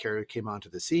before Medicare came onto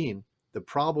the scene. The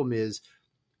problem is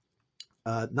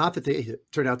not that they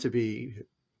turned out to be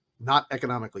not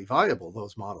economically viable,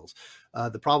 those models.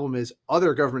 The problem is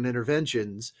other government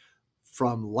interventions,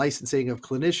 from licensing of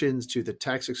clinicians to the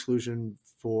tax exclusion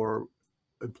for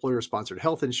employer-sponsored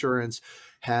health insurance,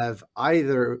 have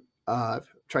either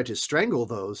tried to strangle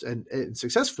those and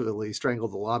successfully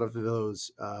strangled a lot of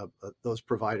those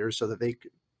providers so that they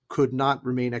could not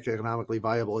remain economically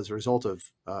viable as a result of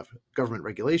government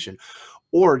regulation,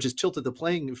 or just tilted the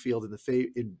playing field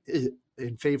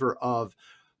in favor of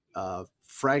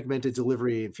fragmented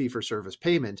delivery and fee-for-service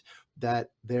payment, that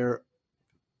there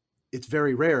it's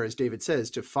very rare, as David says,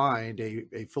 to find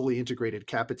a fully integrated,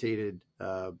 capitated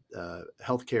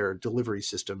healthcare delivery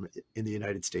system in the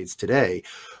United States today.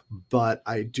 But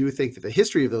I do think that the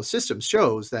history of those systems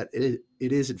shows that it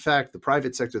is, in fact, the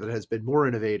private sector that has been more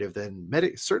innovative than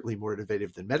certainly more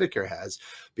innovative than Medicare has,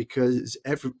 because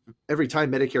every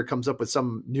time Medicare comes up with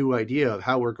some new idea of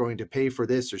how we're going to pay for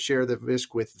this or share the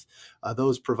risk with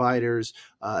those providers,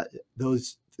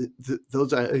 those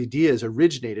ideas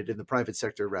originated in the private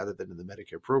sector rather than in the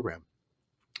Medicare program.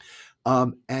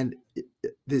 And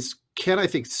this can, I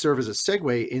think, serve as a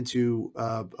segue into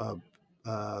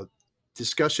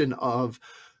discussion of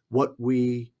what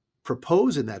we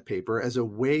propose in that paper as a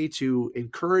way to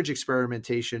encourage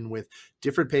experimentation with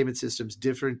different payment systems,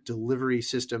 different delivery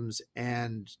systems,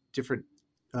 and different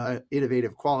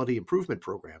innovative quality improvement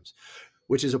programs,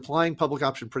 which is applying public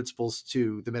option principles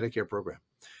to the Medicare program.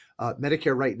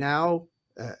 Medicare right now,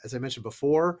 as I mentioned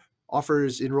before,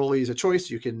 offers enrollees a choice.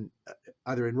 You can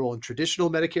either enroll in traditional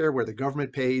Medicare, where the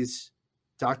government pays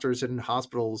doctors and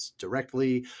hospitals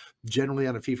directly, generally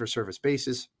on a fee-for-service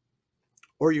basis,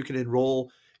 or you can enroll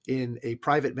in a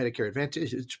private Medicare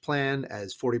Advantage plan,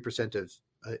 as 40% of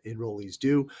enrollees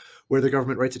do, where the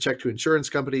government writes a check to insurance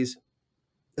companies,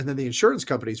 and then the insurance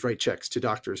companies write checks to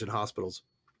doctors and hospitals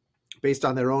based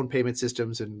on their own payment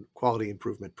systems and quality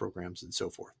improvement programs and so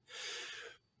forth.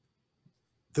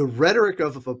 The rhetoric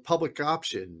of a public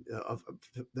option,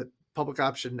 that public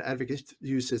option advocates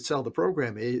use to sell the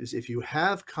program, is if you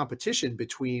have competition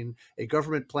between a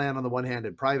government plan on the one hand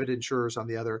and private insurers on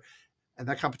the other, and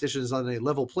that competition is on a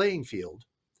level playing field,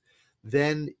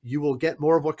 then you will get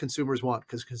more of what consumers want,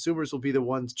 because consumers will be the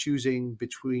ones choosing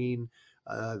between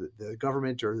the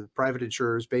government or the private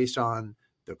insurers based on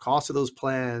the cost of those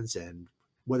plans and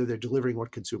whether they're delivering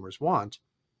what consumers want.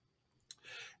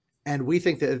 And we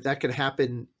think that that can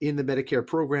happen in the Medicare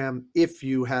program if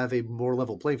you have a more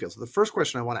level playing field. So the first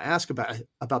question I want to ask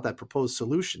about that proposed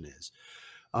solution is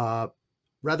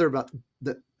rather about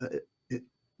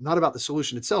not about the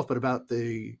solution itself, but about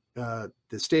the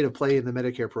state of play in the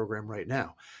Medicare program right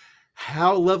now.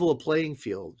 How level a playing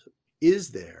field is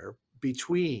there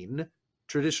between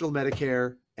traditional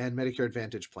Medicare and Medicare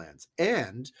Advantage plans,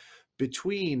 and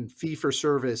between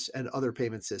fee-for-service and other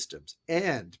payment systems,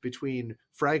 and between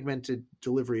fragmented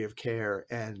delivery of care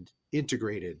and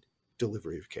integrated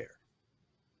delivery of care?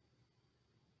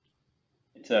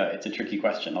 It's a tricky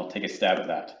question. I'll take a stab at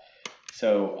that.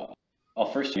 So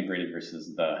I'll first integrated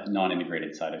versus the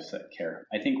non-integrated side of care.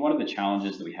 I think one of the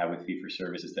challenges that we have with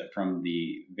fee-for-service is that from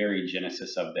the very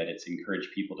genesis of that, it's encouraged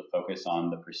people to focus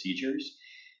on the procedures,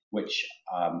 which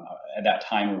at that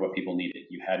time were what people needed.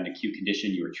 You had an acute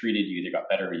condition, you were treated, you either got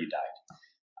better or you died.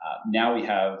 Now we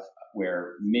have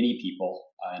where many people,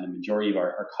 and a majority of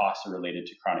our costs are related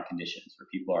to chronic conditions, where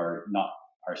people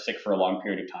are sick for a long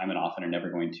period of time and often are never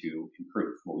going to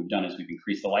improve. What we've done is we've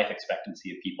increased the life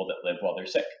expectancy of people that live while they're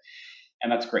sick.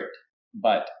 And that's great,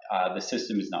 but the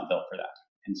system is not built for that.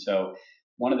 And so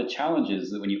one of the challenges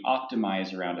is that when you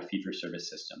optimize around a fee-for-service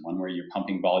system, one where you're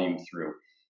pumping volume through,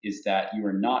 is that you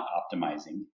are not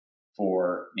optimizing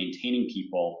for maintaining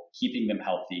people, keeping them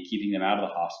healthy, keeping them out of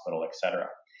the hospital, et cetera.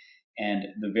 And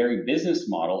the very business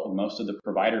model of most of the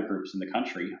provider groups in the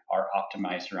country are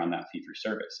optimized around that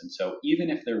fee-for-service. And so even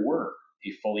if there were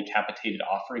a fully capitated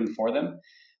offering for them,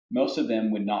 most of them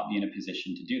would not be in a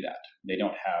position to do that. They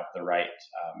don't have the right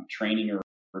training or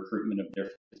recruitment of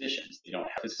their physicians. They don't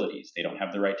have facilities. They don't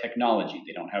have the right technology.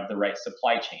 They don't have the right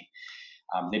supply chain.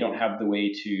 They don't have the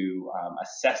way to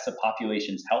assess a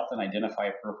population's health and identify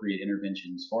appropriate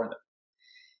interventions for them.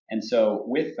 And so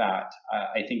with that,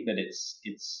 I think that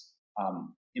it's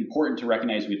important to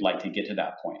recognize we'd like to get to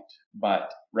that point, but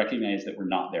recognize that we're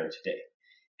not there today.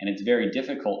 And it's very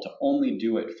difficult to only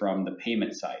do it from the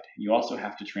payment side. You also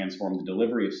have to transform the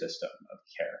delivery system of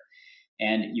care.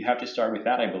 And you have to start with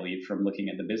that, I believe, from looking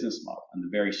at the business model and the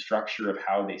very structure of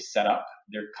how they set up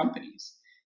their companies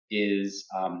is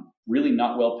really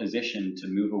not well positioned to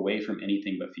move away from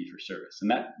anything but fee-for-service. And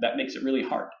that makes it really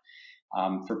hard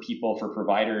for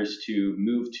providers to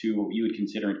move to what you would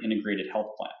consider an integrated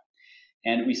health plan.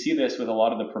 And we see this with a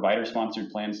lot of the provider-sponsored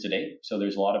plans today. So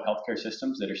there's a lot of healthcare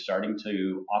systems that are starting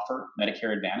to offer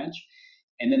Medicare Advantage,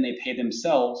 and then they pay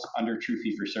themselves under true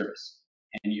fee-for-service.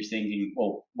 And you're thinking,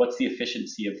 well, what's the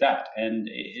efficiency of that? And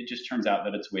it just turns out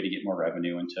that it's a way to get more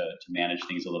revenue and to manage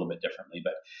things a little bit differently.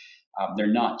 But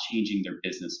they're not changing their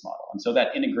business model. And so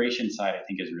that integration side, I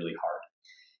think, is really hard.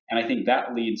 And I think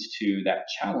that leads to that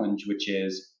challenge, which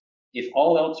is if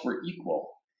all else were equal,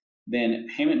 then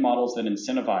payment models that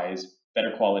incentivize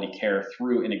better quality care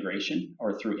through integration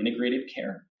or through integrated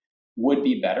care would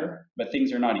be better, but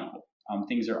things are not equal.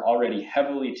 Things are already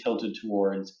heavily tilted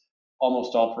towards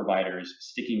almost all providers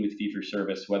sticking with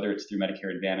fee-for-service, whether it's through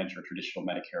Medicare Advantage or traditional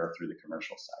Medicare or through the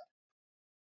commercial side.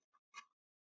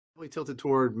 Heavily tilted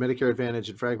toward Medicare Advantage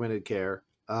and fragmented care.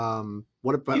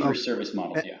 What about fee-for-service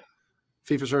models? Yeah.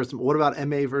 Fee-for-service. What about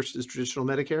MA versus traditional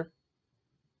Medicare?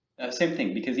 Same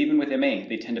thing, because even with MA,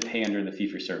 they tend to pay under the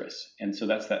fee-for-service. And so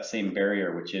that's that same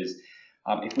barrier, which is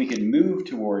if we could move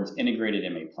towards integrated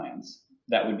MA plans,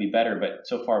 that would be better. But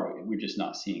so far, we're just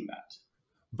not seeing that.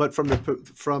 But from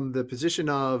the position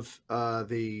of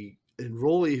the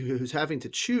enrollee who's having to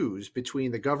choose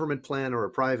between the government plan or a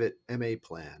private MA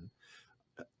plan,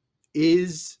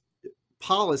 is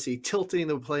policy tilting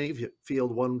the playing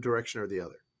field one direction or the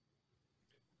other?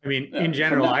 I mean, in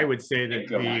general, I would say that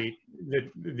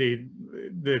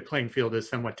the playing field is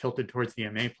somewhat tilted towards the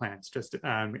MA plans. Just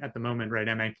at the moment, right,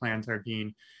 MA plans are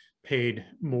being paid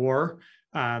more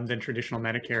than traditional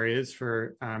Medicare is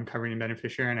for covering a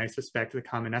beneficiary. And I suspect the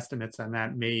common estimates on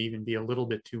that may even be a little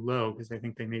bit too low, because I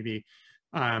think they may be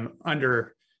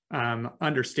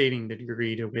understating the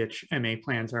degree to which MA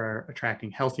plans are attracting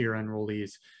healthier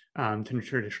enrollees than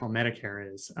traditional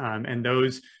Medicare is. And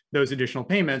those additional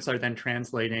payments are then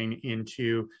translating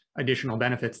into additional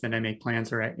benefits that MA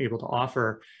plans are able to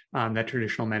offer that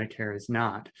traditional Medicare is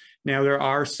not. Now, there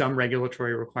are some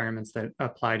regulatory requirements that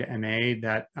apply to MA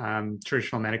that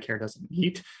traditional Medicare doesn't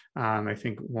meet. I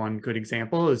think one good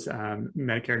example is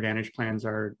Medicare Advantage plans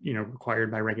are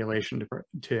required by regulation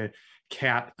to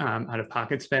cap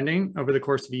out-of-pocket spending over the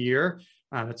course of a year.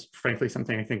 That's frankly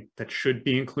something I think that should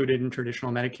be included in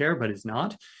traditional Medicare, but is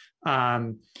not.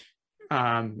 I'm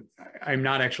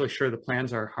not actually sure the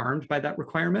plans are harmed by that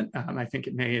requirement. I think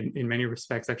it may, in many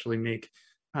respects, actually make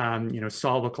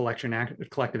solve a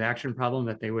collective action problem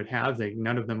that they would have.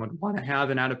 None of them would want to have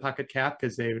an out-of-pocket cap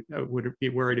because they would be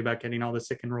worried about getting all the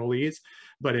sick enrollees.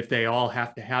 But if they all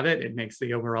have to have it, it makes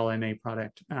the overall MA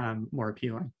product more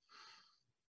appealing.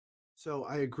 So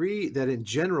I agree that in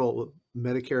general,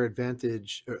 Medicare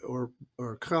Advantage or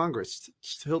Congress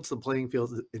tilts the playing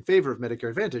field in favor of Medicare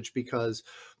Advantage because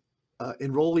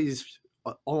enrollees,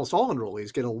 almost all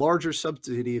enrollees, get a larger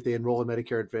subsidy if they enroll in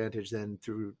Medicare Advantage than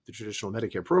through the traditional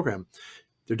Medicare program.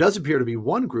 There does appear to be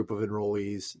one group of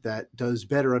enrollees that does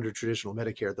better under traditional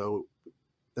Medicare, though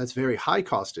that's very high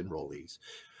cost enrollees.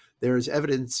 There is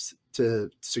evidence to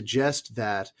suggest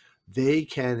that they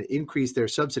can increase their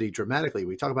subsidy dramatically.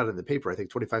 We talk about it in the paper, I think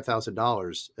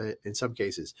 $25,000 in some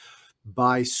cases,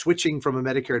 by switching from a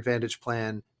Medicare Advantage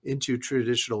plan into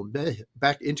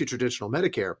back into traditional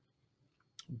Medicare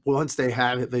once they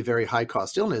have a very high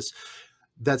cost illness.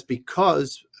 That's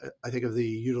because I think of the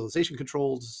utilization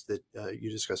controls that you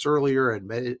discussed earlier,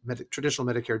 and traditional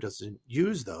Medicare doesn't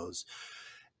use those.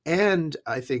 And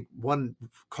I think one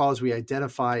cause we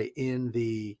identify in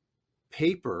the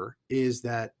paper is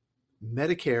that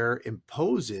Medicare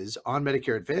imposes on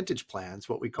Medicare Advantage plans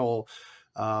what we call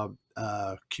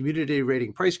community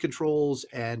rating price controls.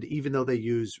 And even though they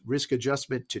use risk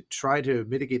adjustment to try to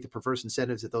mitigate the perverse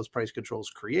incentives that those price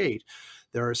controls create,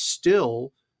 there are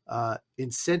still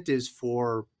incentives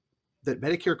that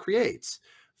Medicare creates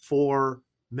for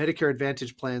Medicare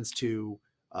Advantage plans to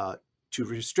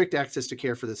restrict access to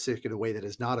care for the sick in a way that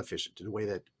is not efficient, in a way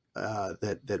that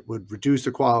that would reduce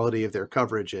the quality of their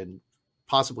coverage and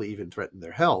possibly even threaten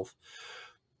their health.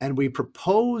 And we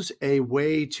propose a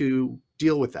way to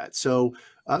deal with that. So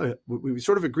we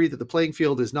sort of agree that the playing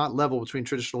field is not level between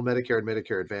traditional Medicare and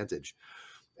Medicare Advantage.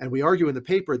 And we argue in the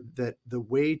paper that the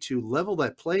way to level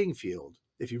that playing field,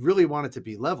 if you really want it to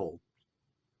be level,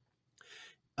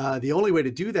 the only way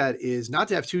to do that is not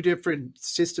to have two different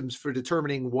systems for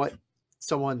determining what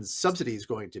someone's subsidy is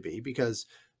going to be, because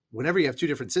whenever you have two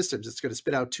different systems, it's going to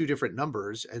spit out two different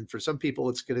numbers. And for some people,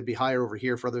 it's going to be higher over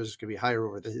here. For others, it's going to be higher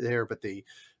over there. But the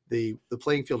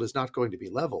playing field is not going to be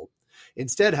level.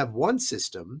 Instead, have one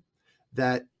system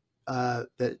that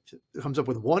comes up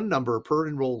with one number per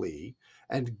enrollee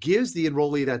and gives the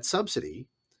enrollee that subsidy,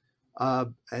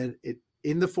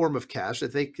 in the form of cash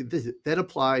that they could then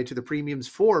apply to the premiums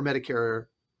for Medicare,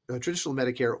 traditional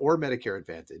Medicare or Medicare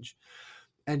Advantage,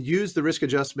 and use the risk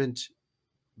adjustment,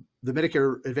 the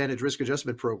Medicare Advantage risk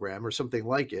adjustment program or something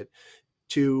like it,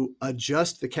 to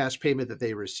adjust the cash payment that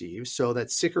they receive so that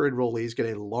sicker enrollees get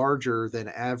a larger than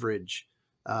average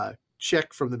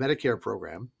check from the Medicare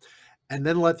program, and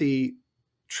then let the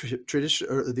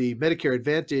the Medicare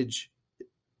Advantage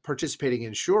participating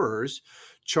insurers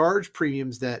charge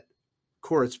premiums that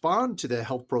correspond to the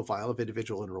health profile of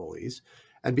individual enrollees.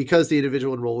 And because the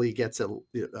individual enrollee gets a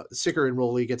sicker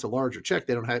enrollee gets a larger check,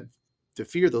 they don't have to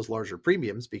fear those larger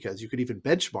premiums, because you could even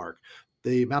benchmark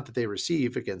the amount that they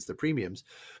receive against the premiums.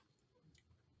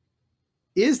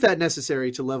 is that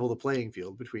necessary to level the playing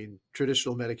field between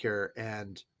traditional Medicare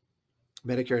and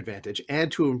Medicare Advantage,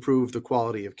 and to improve the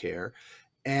quality of care?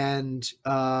 And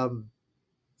I'll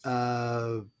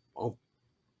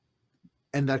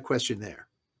end that question there.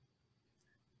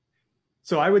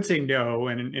 So I would say no.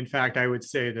 And in fact, I would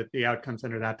say that the outcomes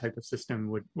under that type of system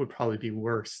would probably be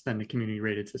worse than the community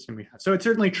rated system we have. So it's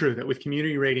certainly true that with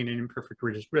community rating and imperfect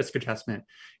risk adjustment,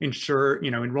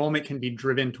 enrollment can be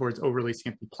driven towards overly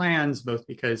skimpy plans, both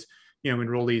because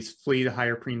enrollees flee the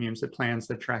higher premiums of plans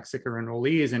that attract sicker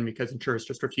enrollees, and because insurers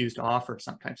just refuse to offer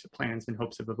some types of plans in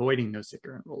hopes of avoiding those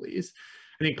sicker enrollees.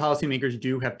 I think policymakers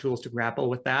do have tools to grapple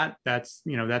with that. That's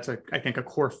I think a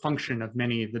core function of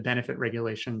many of the benefit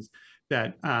regulations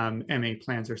that MA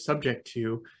plans are subject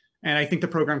to. And I think the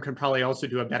program could probably also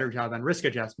do a better job on risk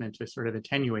adjustment to sort of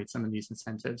attenuate some of these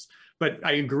incentives. But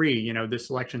I agree, the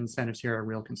selection incentives here are a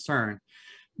real concern.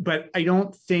 But I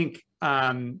don't think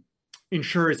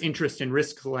insurers' interest in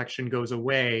risk selection goes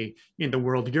away in the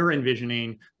world you're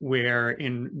envisioning, where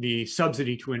in the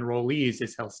subsidy to enrollees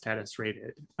is health status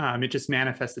rated. It just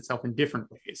manifests itself in different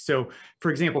ways. So,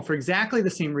 for example, for exactly the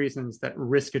same reasons that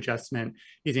risk adjustment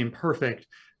is imperfect,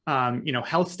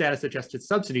 health status adjusted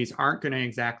subsidies aren't going to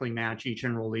exactly match each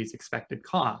enrollee's expected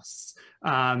costs.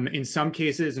 In some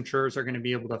cases, insurers are going to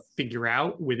be able to figure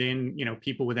out within,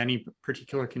 people with any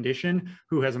particular condition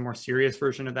who has a more serious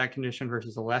version of that condition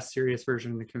versus a less serious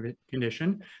version of the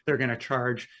condition. They're going to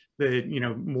charge the,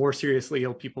 more seriously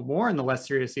ill people more and the less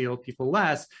seriously ill people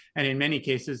less. And in many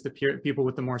cases, the people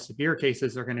with the more severe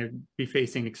cases are going to be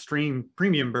facing extreme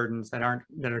premium burdens that are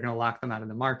going to lock them out of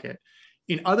the market.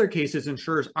 In other cases,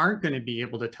 insurers aren't going to be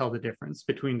able to tell the difference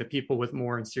between the people with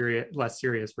more and less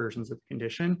serious versions of the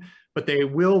condition, but they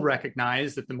will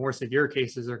recognize that the more severe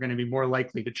cases are going to be more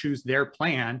likely to choose their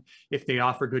plan if they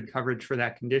offer good coverage for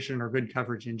that condition or good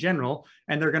coverage in general,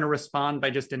 and they're going to respond by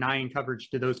just denying coverage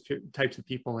to those types of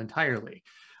people entirely.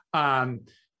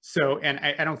 And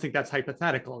I don't think that's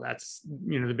hypothetical. That's,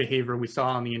 the behavior we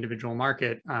saw on the individual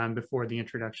market before the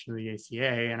introduction of the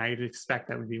ACA. And I'd expect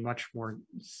that would be a much more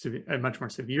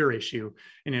severe issue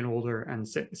in an older and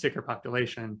sicker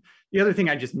population. The other thing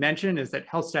I just mentioned is that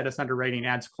health status underwriting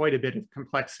adds quite a bit of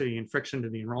complexity and friction to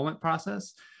the enrollment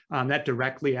process. That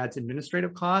directly adds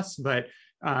administrative costs, but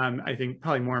I think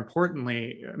probably more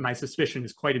importantly, my suspicion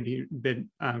is quite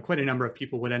a number of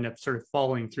people would end up sort of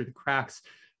falling through the cracks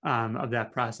of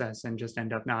that process and just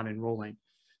end up not enrolling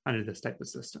under this type of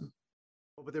system.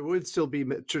 But there would still be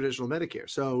traditional Medicare.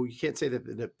 So you can't say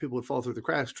that people would fall through the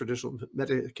cracks. Traditional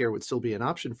Medicare would still be an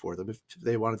option for them if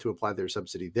they wanted to apply their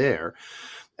subsidy there.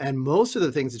 And most of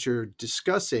the things that you're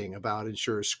discussing about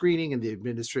insurer screening and the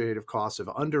administrative costs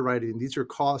of underwriting, these are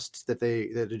costs that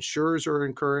insurers are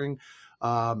incurring,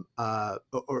 or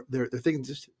they're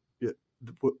things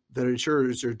that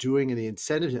insurers are doing, and the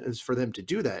incentives for them to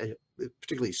do that,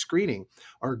 particularly screening,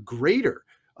 are greater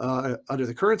under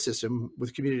the current system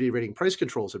with community rating price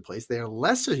controls in place. They are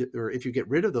less, or if you get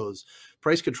rid of those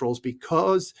price controls,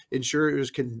 because insurers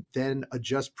can then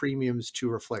adjust premiums to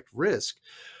reflect risk.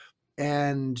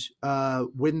 And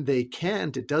when they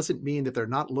can't, it doesn't mean that they're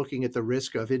not looking at the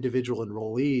risk of individual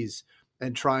enrollees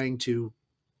and trying to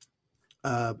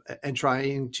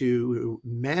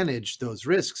manage those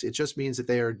risks. It just means that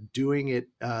they are doing it.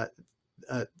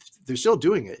 They're still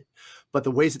doing it, but the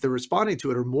ways that they're responding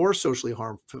to it are more socially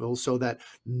harmful, so that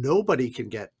nobody can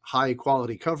get high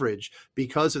quality coverage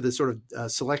because of the sort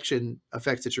of selection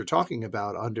effects that you're talking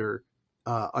about under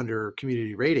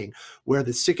community rating, where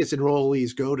the sickest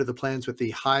enrollees go to the plans with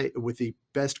the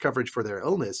best coverage for their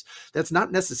illness. That's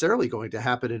not necessarily going to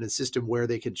happen in a system where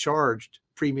they can charge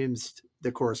premiums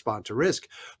that correspond to risk,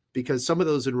 because some of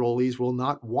those enrollees will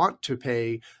not want to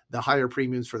pay the higher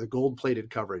premiums for the gold-plated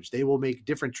coverage. They will make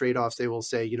different trade-offs. They will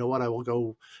say, you know what, I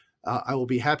will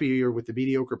be happier with the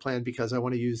mediocre plan because I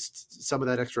want to use some of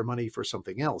that extra money for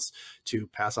something else to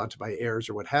pass on to my heirs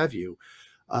or what have you.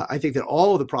 I think that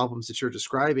all of the problems that you're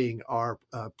describing are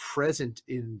present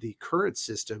in the current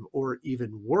system, or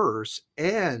even worse,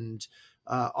 and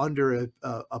under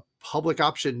a public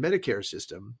option Medicare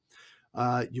system.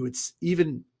 You would,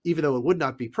 even though it would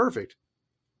not be perfect,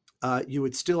 you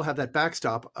would still have that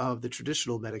backstop of the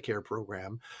traditional Medicare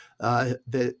program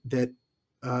that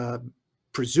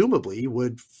presumably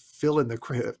would fill in the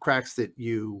cracks that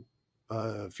you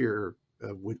fear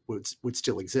would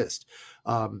still exist.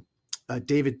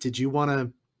 David, did you want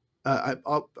to?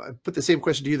 I'll put the same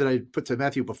question to you that I put to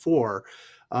Matthew before.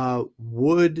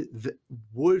 Would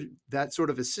that sort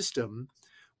of a system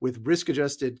with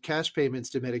risk-adjusted cash payments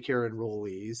to Medicare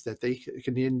enrollees that they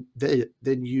can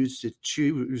then use to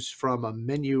choose from a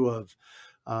menu of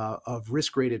of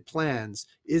risk-rated plans,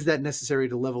 is that necessary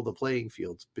to level the playing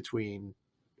field between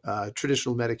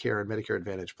traditional Medicare and Medicare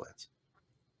Advantage plans?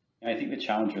 I think the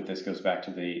challenge with this goes back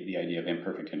to the idea of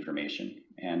imperfect information.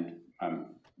 And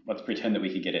let's pretend that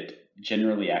we could get it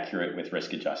generally accurate with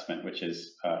risk adjustment, which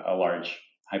is a large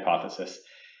hypothesis.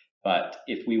 But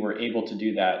if we were able to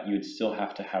do that, you would still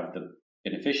have to have the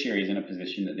beneficiaries in a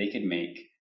position that they could make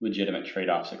legitimate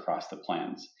trade-offs across the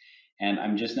plans. And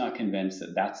I'm just not convinced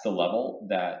that that's the level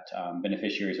that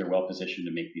beneficiaries are well positioned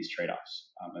to make these trade-offs.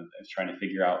 I was trying to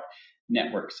figure out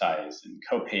network size and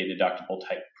copay deductible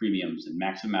type premiums and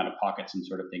maximum out of pockets and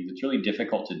sort of things. It's really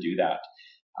difficult to do that,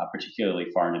 particularly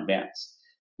far in advance.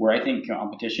 Where I think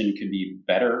competition could be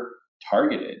better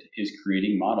targeted is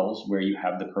creating models where you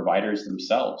have the providers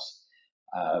themselves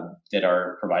that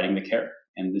are providing the care.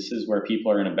 And this is where people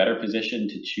are in a better position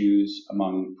to choose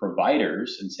among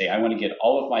providers and say, I want to get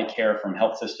all of my care from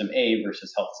health system A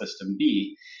versus health system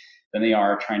B, than they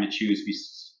are trying to choose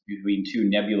between two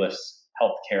nebulous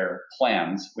healthcare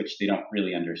plans, which they don't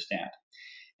really understand.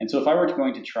 And so if I were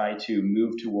going to try to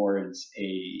move towards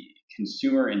a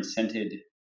consumer incented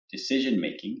decision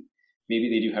making, maybe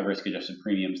they do have risk adjusted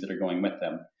premiums that are going with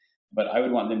them, but I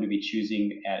would want them to be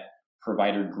choosing at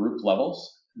provider group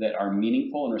levels that are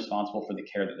meaningful and responsible for the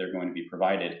care that they're going to be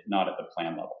provided, not at the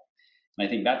plan level. And I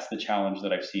think that's the challenge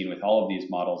that I've seen with all of these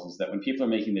models, is that when people are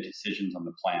making the decisions on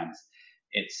the plans,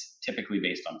 it's typically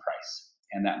based on price.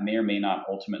 And that may or may not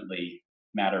ultimately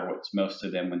matter what's most to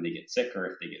them when they get sick or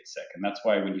if they get sick. And that's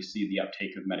why when you see the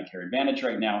uptake of Medicare Advantage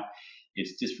right now,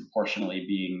 it's disproportionately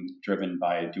being driven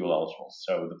by dual eligibles.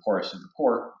 So the poorest of the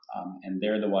poor, and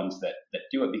they're the ones that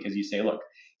do it because you say, look,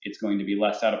 it's going to be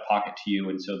less out of pocket to you.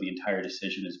 And so the entire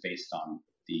decision is based on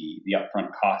the upfront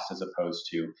cost as opposed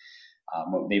to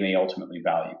what they may ultimately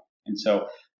value. And so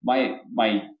my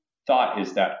thought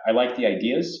is that I like the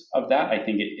ideas of that. I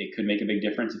think it could make a big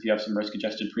difference if you have some risk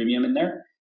adjusted premium in there,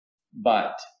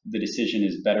 but the decision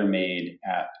is better made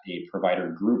at a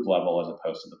provider group level as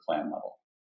opposed to the plan level.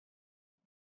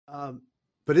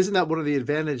 But isn't that one of the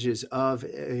advantages of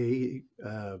a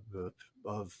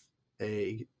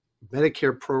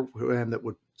Medicare program that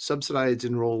would subsidize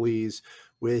enrollees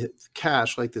with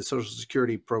cash like the Social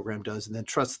Security program does, and then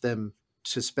trust them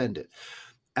to spend it?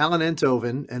 Alan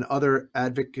Enthoven and other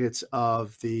advocates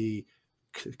of the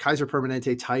Kaiser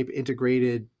Permanente type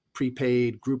integrated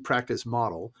prepaid group practice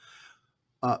model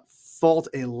fault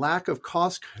a lack of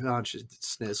cost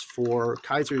consciousness for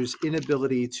Kaiser's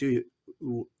inability to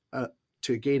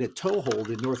gain a toehold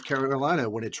in North Carolina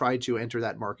when it tried to enter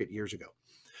that market years ago.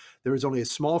 There was only a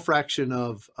small fraction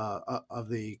of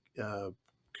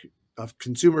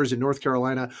consumers in North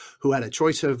Carolina who had a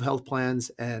choice of health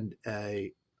plans and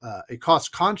a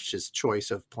cost-conscious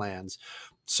choice of plans.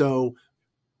 So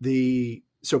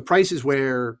price is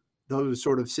where those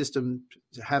sort of systems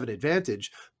have an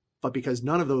advantage, but because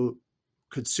none of the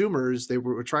consumers they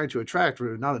were trying to attract,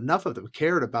 or not enough of them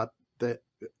cared about the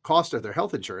cost of their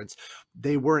health insurance,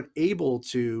 they weren't able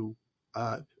to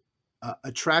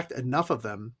attract enough of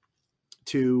them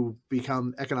to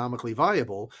become economically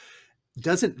viable.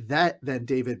 Doesn't that then,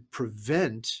 David,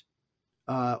 prevent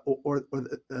the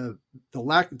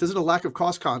lack? Doesn't a lack of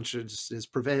cost consciousness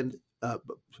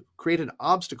create an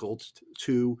obstacle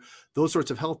to those sorts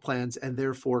of health plans, and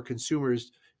therefore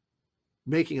consumers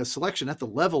making a selection at the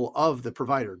level of the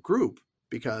provider group?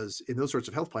 Because in those sorts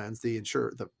of health plans, the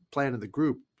plan and the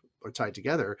group are tied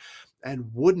together,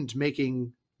 and wouldn't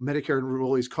making Medicare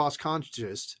enrollees cost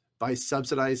conscious by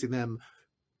subsidizing them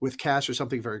with cash or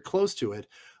something very close to it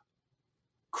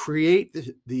create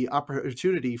the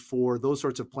opportunity for those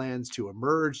sorts of plans to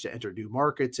emerge, to enter new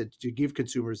markets, and to give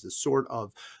consumers the sort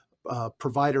of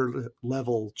provider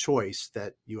level choice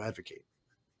that you advocate?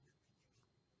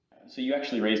 So you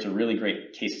actually raised a really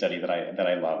great case study that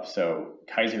I love. So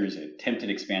Kaiser's attempted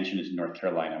expansion into North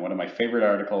Carolina. One of my favorite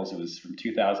articles, it was from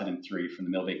 2003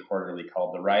 from the Millbay Quarterly,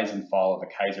 called "The Rise and Fall of a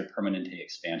Kaiser Permanente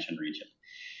Expansion Region."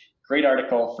 Great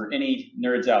article. For any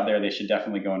nerds out there, they should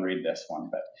definitely go and read this one.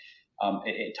 But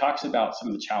it talks about some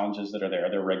of the challenges that are there.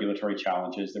 There were regulatory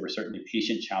challenges. There were certainly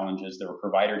patient challenges. There were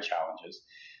provider challenges.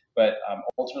 But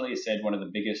ultimately, it said one of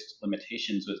the biggest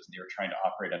limitations was they were trying to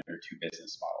operate under two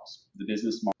business models. The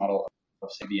business model of,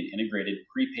 say, an integrated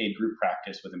prepaid group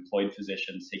practice with employed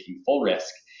physicians taking full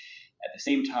risk, at the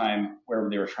same time where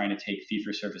they were trying to take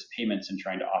fee-for-service payments and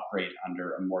trying to operate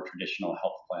under a more traditional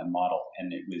health plan model.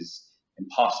 And it was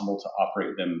impossible to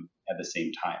operate them at the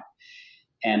same time.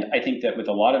 And I think that with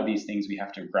a lot of these things, we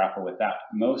have to grapple with that.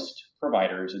 Most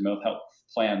providers and most health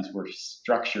plans were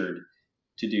structured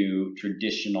to do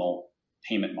traditional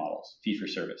payment models, fee for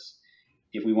service.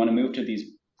 If we want to move to these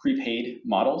prepaid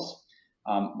models,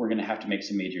 we're going to have to make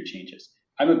some major changes.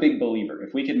 I'm a big believer.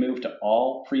 If we could move to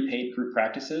all prepaid group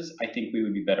practices, I think we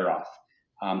would be better off.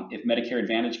 If Medicare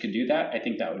Advantage could do that, I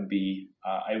think that would be,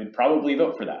 I would probably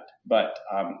vote for that. But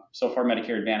so far,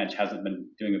 Medicare Advantage hasn't been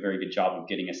doing a very good job of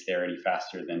getting us there any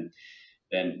faster than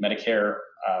Medicare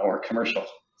or commercial.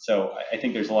 So I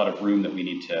think there's a lot of room that we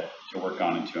need to work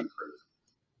on and to improve.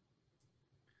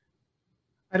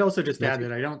 I'd also just add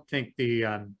that I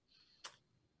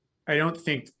don't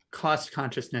think cost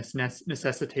consciousness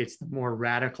necessitates the more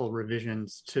radical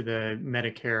revisions to the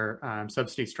Medicare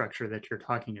subsidy structure that you're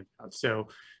talking about. So,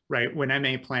 right, when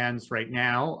MA plans right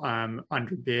now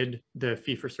underbid the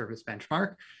fee-for-service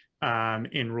benchmark,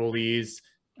 enrollees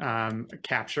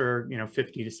capture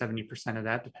 50 to 70% of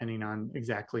that, depending on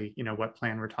exactly what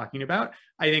plan we're talking about.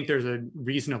 I think there's a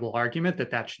reasonable argument that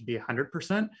that should be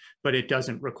 100%, but it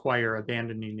doesn't require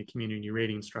abandoning the community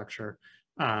rating structure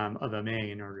of MA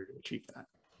in order to achieve that.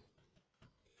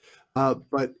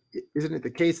 But isn't it the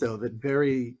case, though, that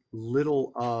very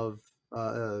little of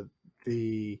while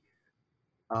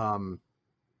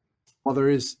there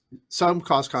is some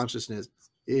cost consciousness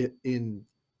in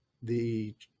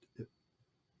the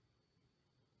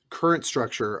current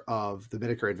structure of the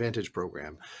Medicare Advantage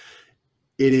program,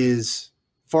 it is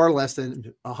far less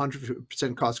than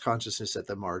 100% cost consciousness at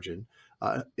the margin,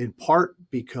 in part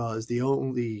because the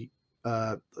only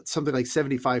something like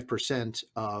 75%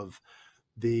 of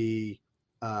the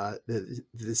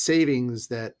savings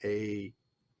that an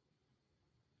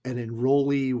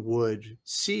enrollee would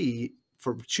see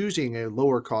for choosing a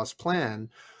lower cost plan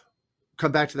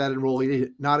come back to that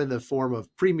enrollee, not in the form of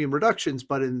premium reductions,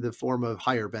 but in the form of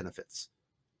higher benefits,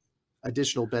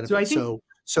 additional benefits.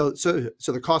 So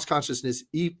the cost consciousness,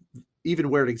 even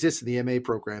where it exists in the MA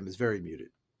program, is very muted.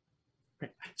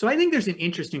 Right. So I think there's an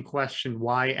interesting question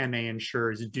why MA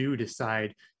insurers do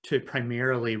decide to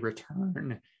primarily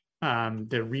return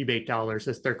the rebate dollars,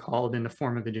 as they're called, in the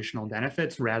form of additional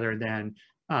benefits rather than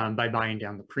by buying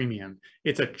down the premium.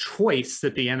 It's a choice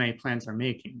that the MA plans are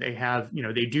making. They have,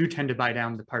 they do tend to buy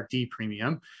down the Part D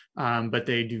premium, but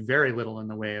they do very little in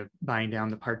the way of buying down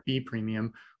the Part B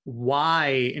premium.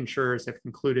 Why insurers have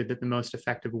concluded that the most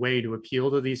effective way to appeal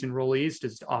to these enrollees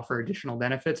is to offer additional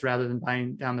benefits rather than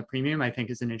buying down the premium, I think,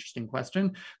 is an interesting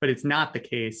question. But it's not the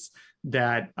case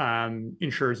that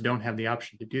insurers don't have the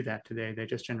option to do that today. They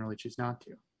just generally choose not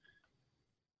to.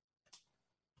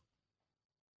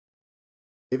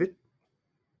 David?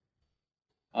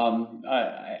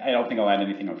 I don't think I'll add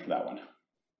anything on for that one.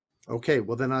 Okay,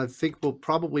 well then I think we'll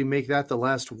probably make that the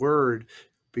last word,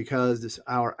 because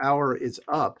our hour is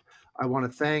up. I want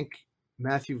to thank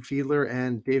Matthew Fiedler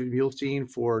and David Muhlstein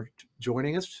for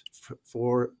joining us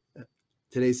for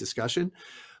today's discussion.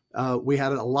 We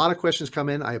had a lot of questions come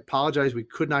in. I apologize we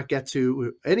could not get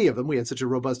to any of them. We had such a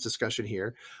robust discussion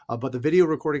here, but the video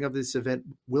recording of this event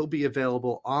will be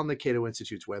available on the Cato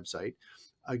Institute's website.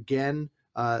 Again,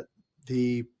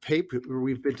 the paper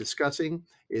we've been discussing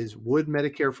is Would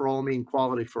Medicare for All Mean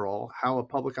Quality for All? How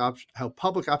public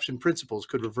option principles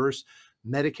could reverse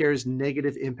Medicare's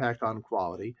negative impact on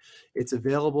quality. It's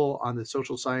available on the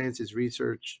Social Sciences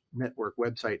Research Network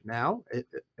website now,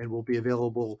 and will be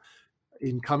available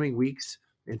in coming weeks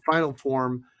in final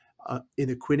form in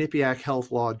the Quinnipiac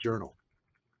Health Law Journal.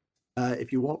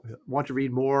 If you want to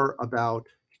read more about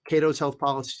Cato's health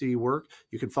policy work,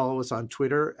 you can follow us on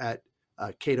Twitter at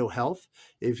Cato Health.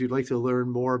 If you'd like to learn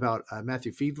more about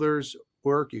Matthew Fiedler's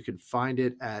work, you can find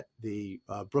it at the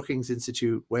Brookings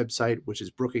Institute website, which is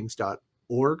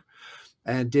brookings.org.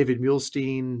 And David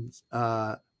Muhlstein's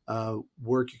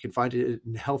work, you can find it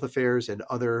in Health Affairs and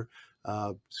other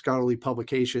scholarly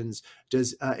publications.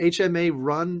 Does HMA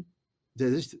run,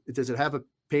 does it have a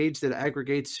page that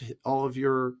aggregates all of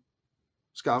your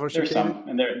scholarship? There's some,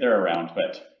 and they're around,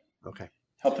 but okay.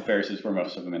 Health Affairs is where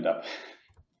most of them end up.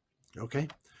 Okay.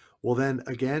 Well, then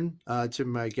again, to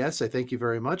my guests, I thank you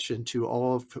very much. And to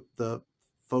all of the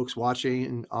folks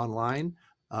watching online,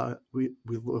 we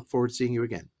look forward to seeing you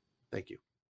again. Thank you.